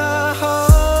my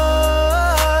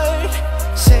heart,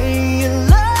 say you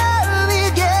love me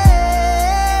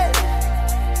again.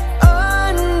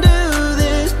 Undo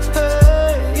this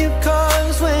hurt you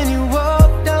caused when you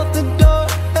walked out the door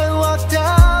and walked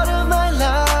out of my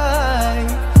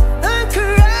life.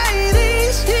 Uncry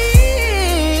these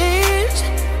tears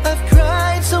I've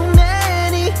cried so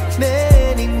many,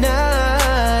 many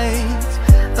nights.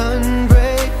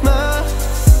 Unbreak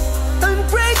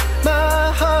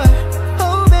my heart,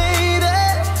 oh baby.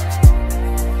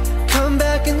 Come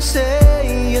back and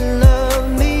say you love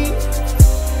me.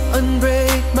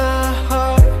 Unbreak my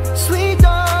heart, sweet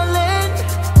darling.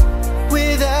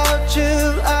 Without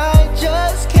you I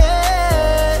just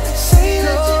can't. Say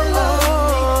that you love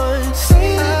me, say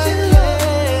that you love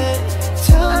me.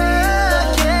 Tell me you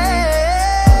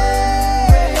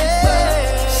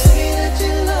say that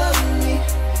you love me,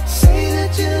 say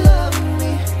that you love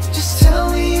me. Just tell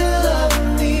me you love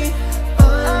me.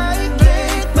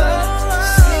 Unbreak my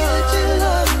heart. Say that you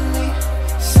love me,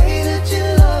 say that you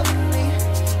love me.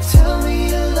 Tell me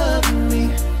you love me.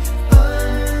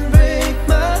 Unbreak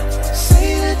my. Say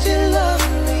that you love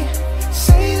me,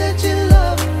 say that you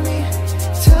love me.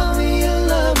 Tell me you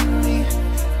love me.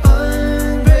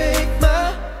 Unbreak my.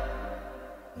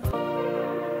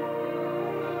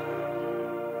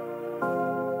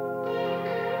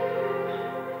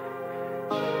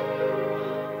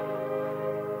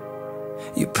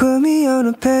 You put me on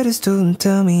a pedestal and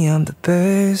tell me I'm the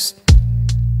best.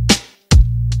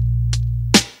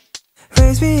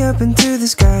 Raise me up into the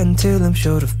sky until I'm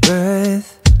short of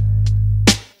breath.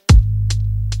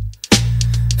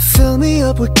 Fill me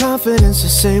up with confidence to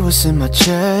say what's in my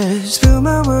chest. Spill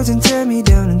my words and tear me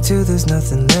down until there's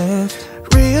nothing left.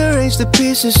 Rearrange the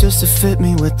pieces just to fit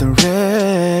me with the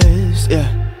rest, yeah.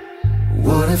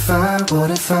 What if I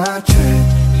trip?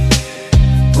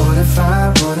 What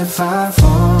if I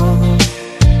fall?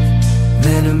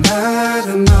 Then am I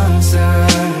the monster?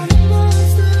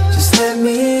 Just let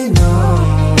me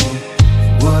know.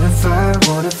 What if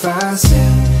I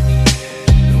sin?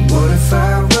 What if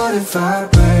I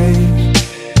break?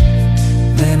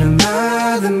 Then am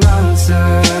I the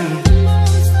monster?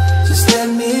 Just let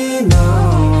me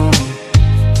know.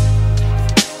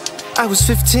 I was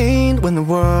 15 when the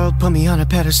world put me on a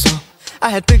pedestal. I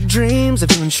had big dreams of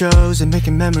doing shows and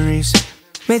making memories.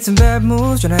 Made some bad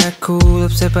moves, trying to act cool,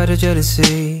 upset by the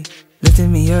jealousy.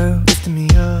 Lifting me up, Lifting me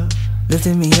up,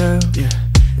 lifting me up, yeah.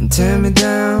 and tear me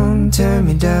down, tear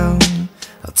me down.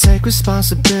 I'll take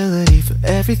responsibility for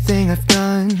everything I've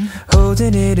done.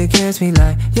 Holding it against me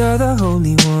like you're the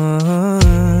holy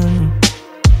one.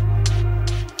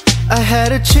 I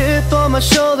had a chip on my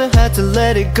shoulder, had to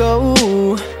let it go.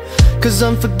 Cause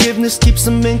unforgiveness keeps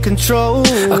them in control.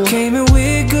 I came in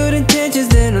with good intentions,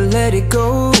 then I let it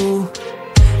go.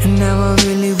 And now I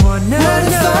really wanna know.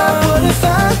 What if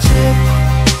I trip?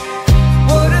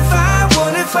 What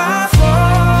if I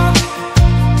fall?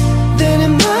 Then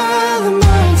am I the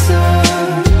monster?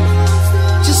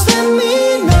 Just let me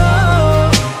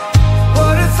know.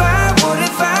 What if I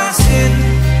sin?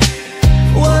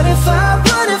 What if I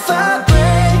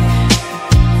break?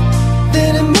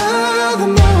 Then am I the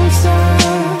monster?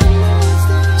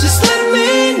 Just let me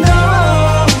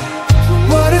know.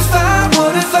 What if I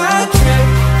trip?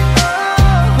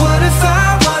 What if I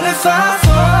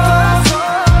fall?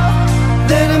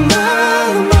 Then am I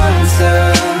the monster?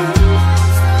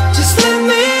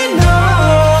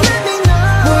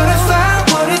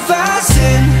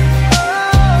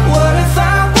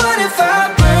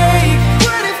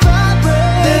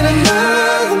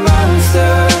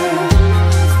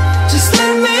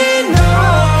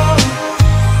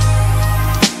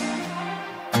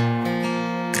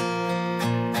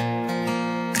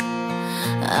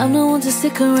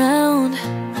 stick around.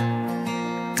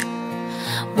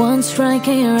 One strike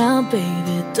and you're out,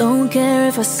 baby. Don't care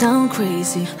if I sound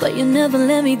crazy, but you never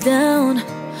let me down.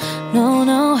 No,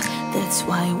 no, that's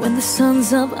why when the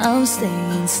sun's up I'm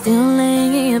staying, still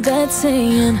laying in your bed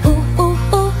saying ooh, ooh,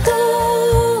 ooh,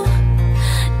 ooh.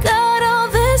 Got all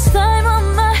this time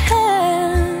on my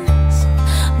hands,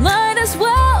 might as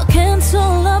well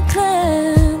cancel our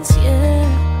plans,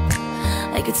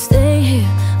 yeah. I could stay here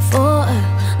for a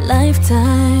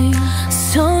lifetime.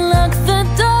 So lock the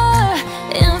door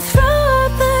and throw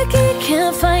out the key.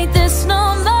 Can't fight this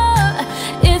no more.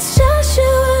 It's just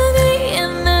you and me,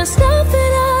 and there's nothing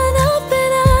I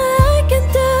can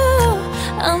do.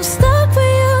 I'm stuck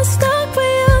with you, stuck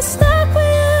with you, stuck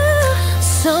with you.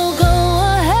 So go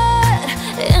ahead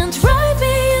and drive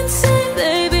me insane,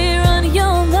 baby, run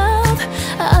your mouth.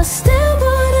 I still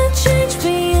wouldn't change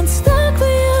being stuck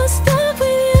with you, stuck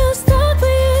with you, stuck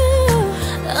with you.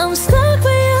 I'm stuck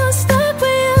with you, stuck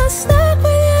with you, stuck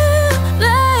with you,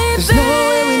 baby. There's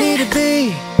nowhere we need to be.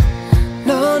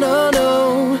 No, no, no.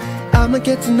 I'ma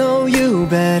get to know you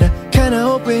better. Kinda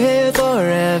hope we're here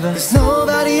forever. There's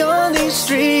nobody on these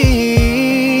streets.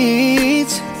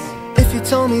 If you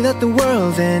told me that the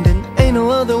world's ending, ain't no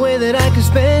other way that I could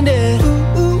spend it.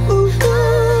 Ooh, ooh, ooh,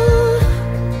 ooh.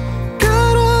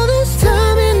 Got all this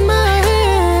time in my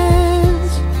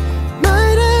hands,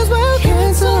 might as well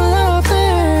cancel our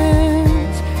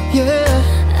plans. Yeah,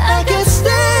 I could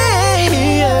stay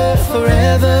here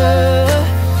forever.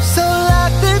 So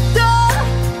lock the door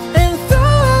and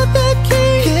throw out the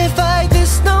key. Can't fight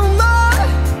this no more.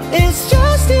 It's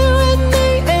just you and me,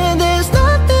 and there's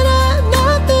nothing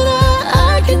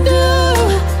I can do.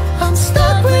 I'm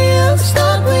stuck with you,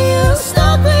 stuck with you,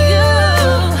 stuck with you.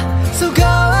 So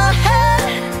go ahead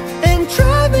and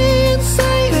drive me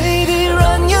insane, baby,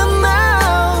 run your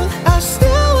mouth. I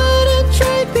still wouldn't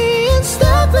trade being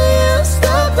stuck with you,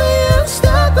 stuck with you,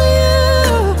 stuck with you.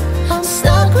 I'm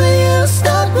stuck with you,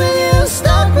 stuck with you,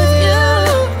 stuck with you.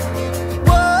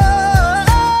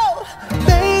 Whoa,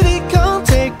 baby, come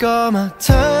take all my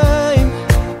time.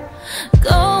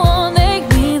 Go on, make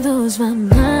me lose my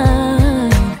mind.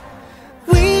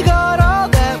 We got all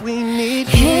that we need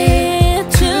Here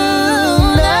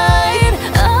tonight,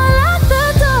 lock the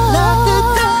door, Lock the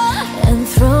door. and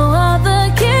throw out the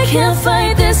key. Can't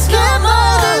fight this no Can't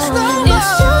more. fight this no It's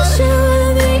more. just you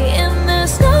and me, and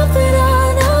there's nothing I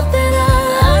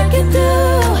can do.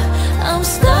 I'm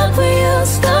stuck with you,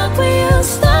 stuck with you,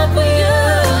 stuck with you.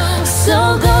 So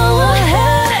go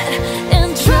ahead and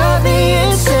drive me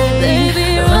insane, baby,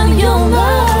 run your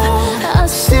mouth. I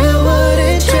still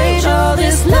wouldn't change all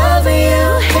this loving you,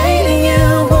 hating you,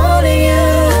 wanting you.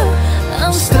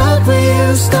 I'm stuck with you,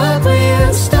 stuck with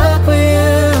you, stuck with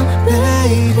you,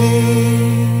 baby.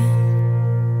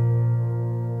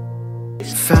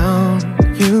 Found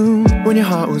you when your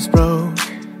heart was broke.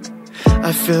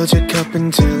 I filled your cup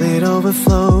until it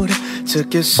overflowed.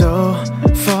 Took you so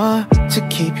far to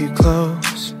keep you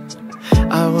close.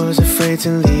 I was afraid to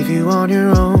leave you on your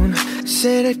own.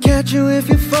 Said I'd catch you if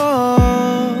you fall,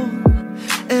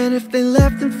 and if they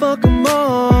left, then fuck them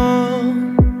all.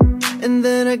 And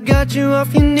then I got you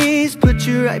off your knees, put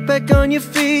you right back on your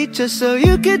feet, just so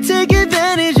you could take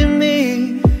advantage of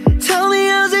me. Tell me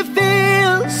how's it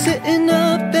feel, sitting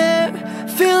up there,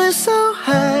 feeling so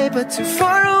high, but too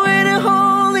far away to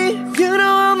hold me. You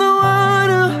know I'm the one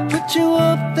who put you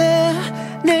up there,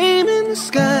 name in the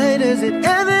sky. Does it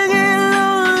ever get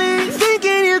lonely,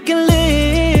 thinking you can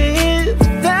live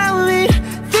without me,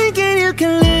 thinking you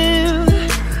can live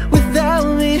without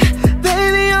me?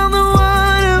 Baby, I'm the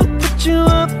one who put you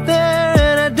up there,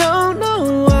 and I don't know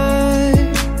why.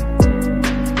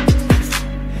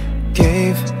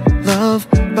 Gave love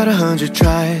about 100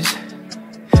 tries,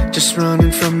 just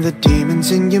running from the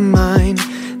demons in your mind.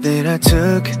 Then I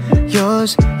took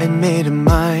yours and made it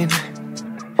mine.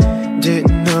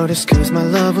 Didn't notice cause my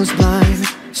love was blind.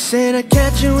 Said I'd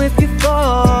catch you if you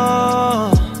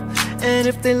fall, and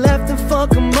if they left, then fuck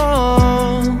them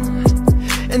all.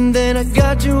 And then I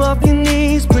got you off your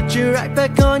knees, put you right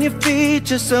back on your feet,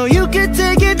 just so you could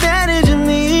take advantage of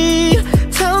me.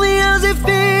 Tell me how's it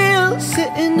feel,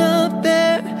 sitting up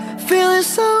there, feeling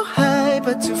so high,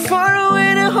 but too far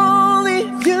away to hold me.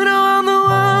 You know I'm the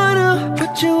one who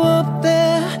put you up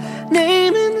there,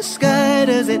 name in the sky.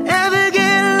 Does it ever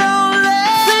get lonely,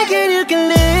 thinking you can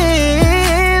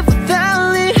live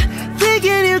without me,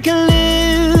 thinking you can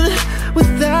live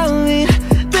without me?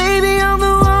 Baby, I'm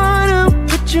the one who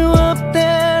put you up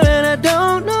there, and I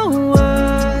don't know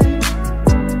why,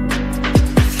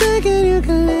 thinking you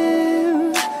can live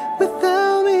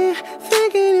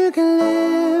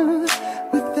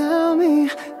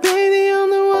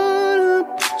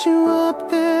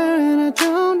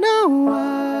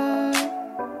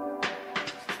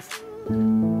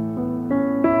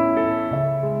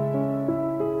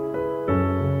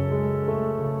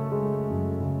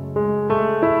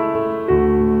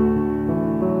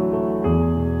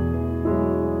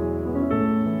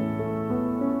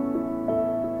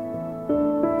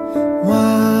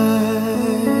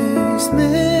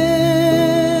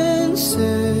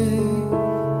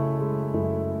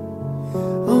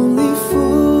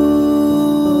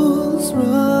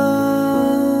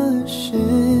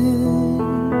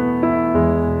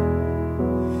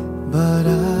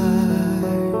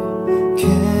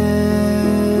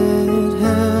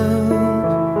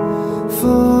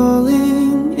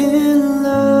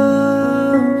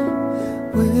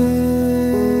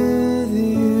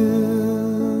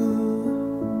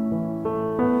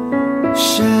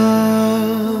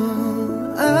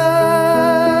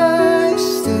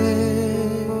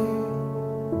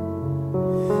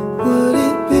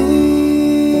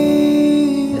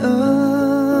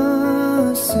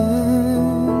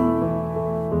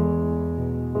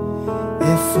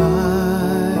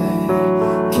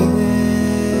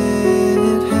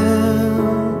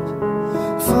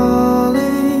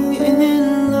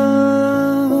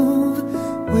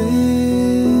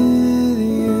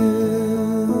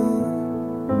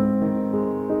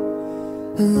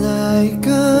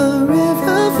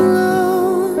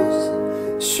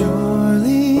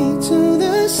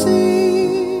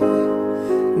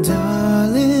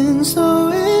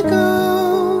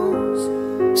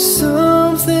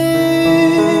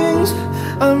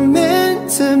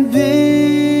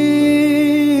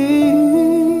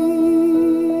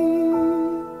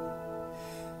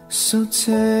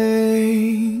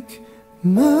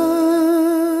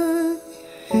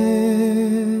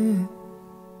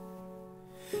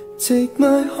take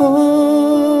my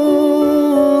whole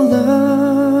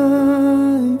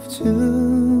life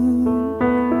too.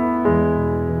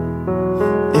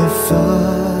 If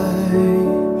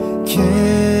I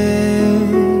can't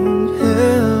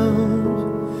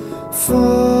help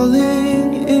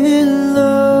falling in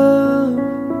love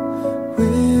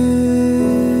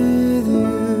with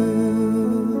you.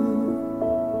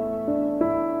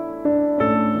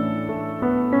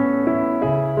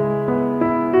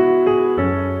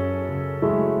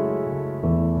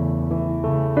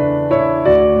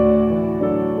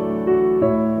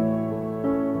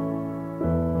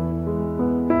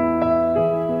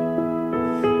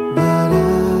 But I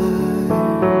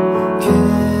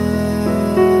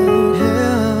can't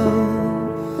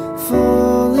help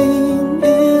falling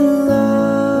in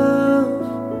love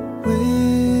with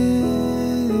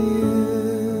you.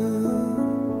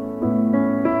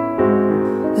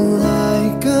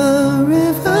 Like a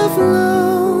river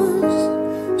flows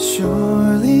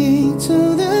surely to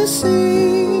the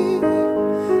sea,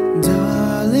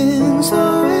 darling,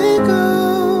 so it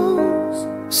goes.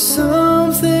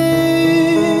 Some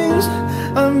things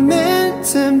are meant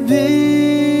to be.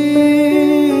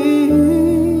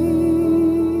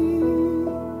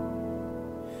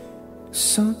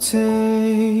 So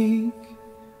take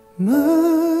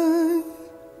my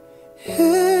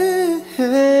hand,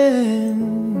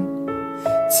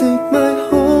 take my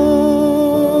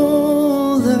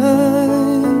whole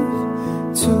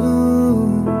life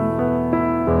too.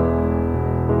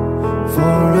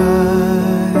 For I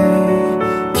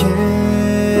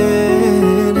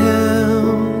can't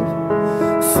help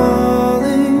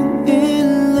falling in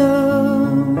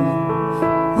love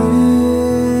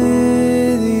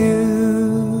with you.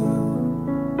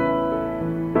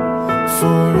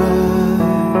 For I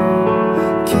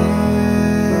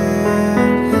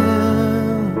can't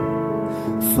help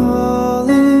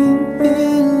falling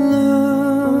in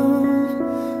love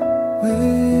with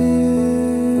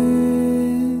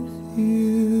you.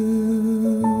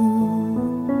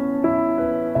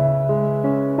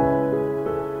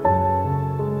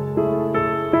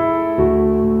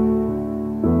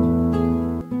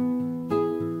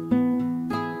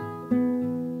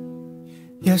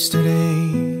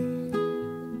 Yesterday,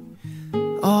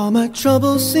 all my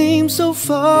troubles seem so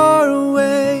far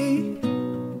away.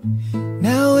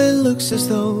 Now it looks as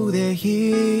though they're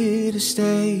here to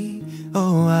stay.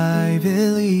 Oh, I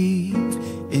believe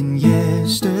in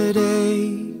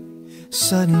yesterday.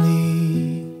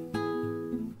 Suddenly,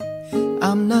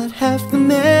 I'm not half the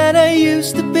man I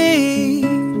used to be.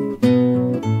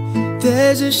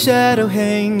 There's a shadow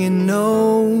hanging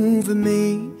over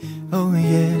me. Oh,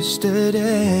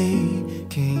 yesterday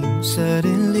came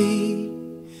suddenly.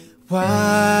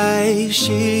 Why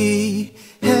she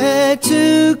had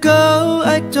to go,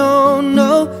 I don't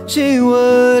know. She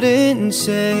wouldn't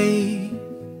say.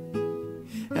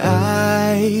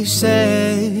 I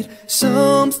said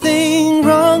something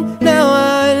wrong. Now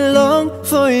I long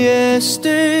for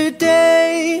yesterday.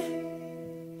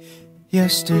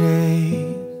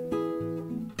 Yesterday,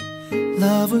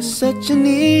 love was such an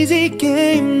easy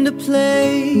game to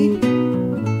play.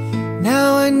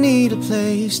 Now I need a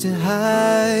place to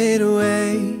hide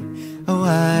away. Oh,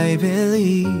 I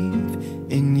believe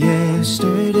in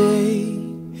yesterday.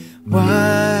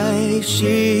 Why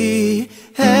she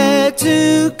had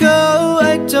to go,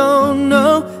 I don't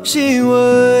know. She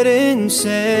wouldn't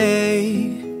say.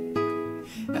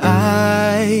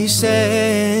 I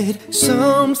said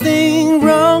something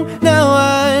wrong. Now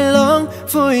I long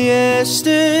for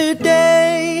yesterday.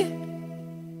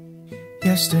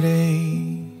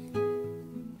 Yesterday,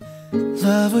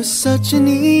 love was such an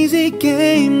easy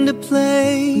game to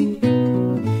play.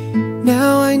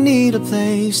 Now I need a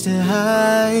place to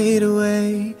hide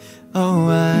away. Oh,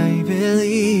 I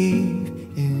believe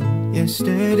in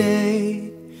yesterday.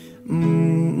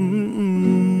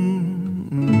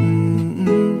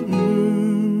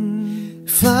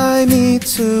 Fly me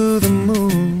to the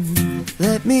moon,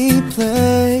 let me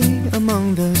play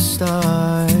among the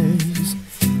stars,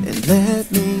 and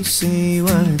let me see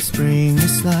what spring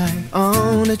is like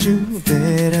on a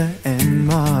Jupiter and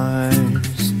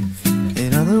Mars.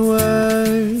 In other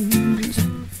words,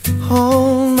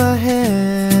 hold my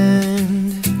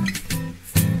hand.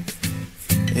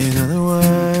 In other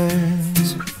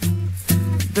words,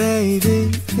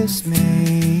 baby, kiss me.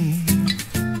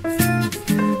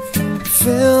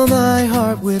 Fill my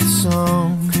heart with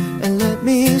song and let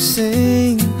me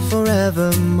sing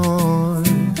forevermore.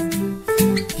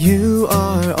 You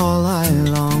are all I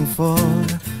long for,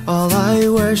 all I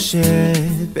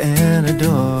worship and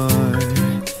adore.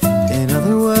 In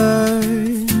other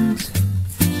words,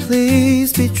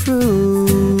 please be true.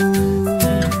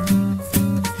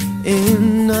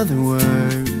 In other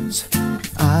words,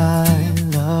 I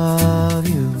love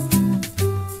you.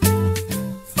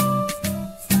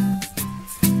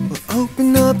 Well,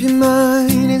 open up your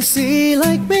mind and see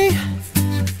like me.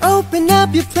 Open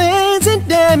up your plans and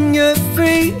damn, you're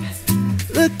free.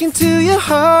 Look into your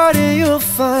heart and you'll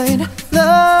find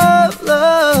love,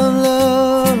 love,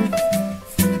 love.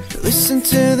 Listen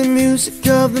to the music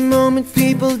of the moment,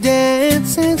 people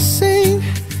dance and sing.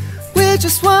 We're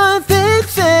just one big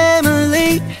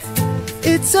family.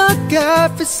 It's our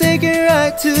God-forsaken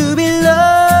right to be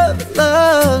loved,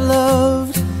 loved,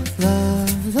 loved,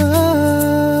 loved,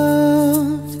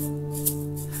 loved.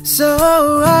 So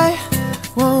I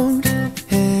won't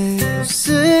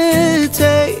hesitate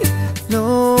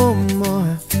no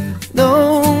more,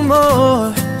 no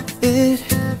more. It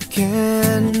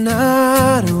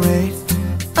cannot wait.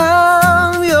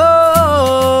 I'm yours.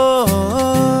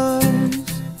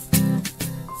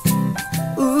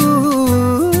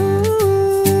 Ooh,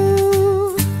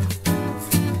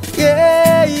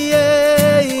 yeah,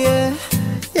 yeah, yeah,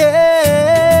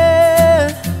 yeah.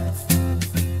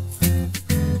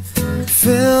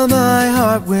 Fill my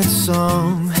heart with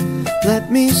song,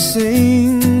 let me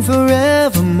sing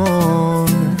forevermore.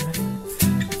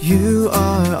 You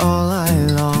are all I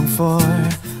long for,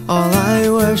 all I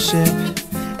worship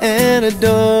and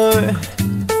adore.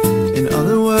 In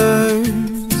other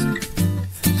words,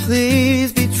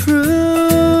 please be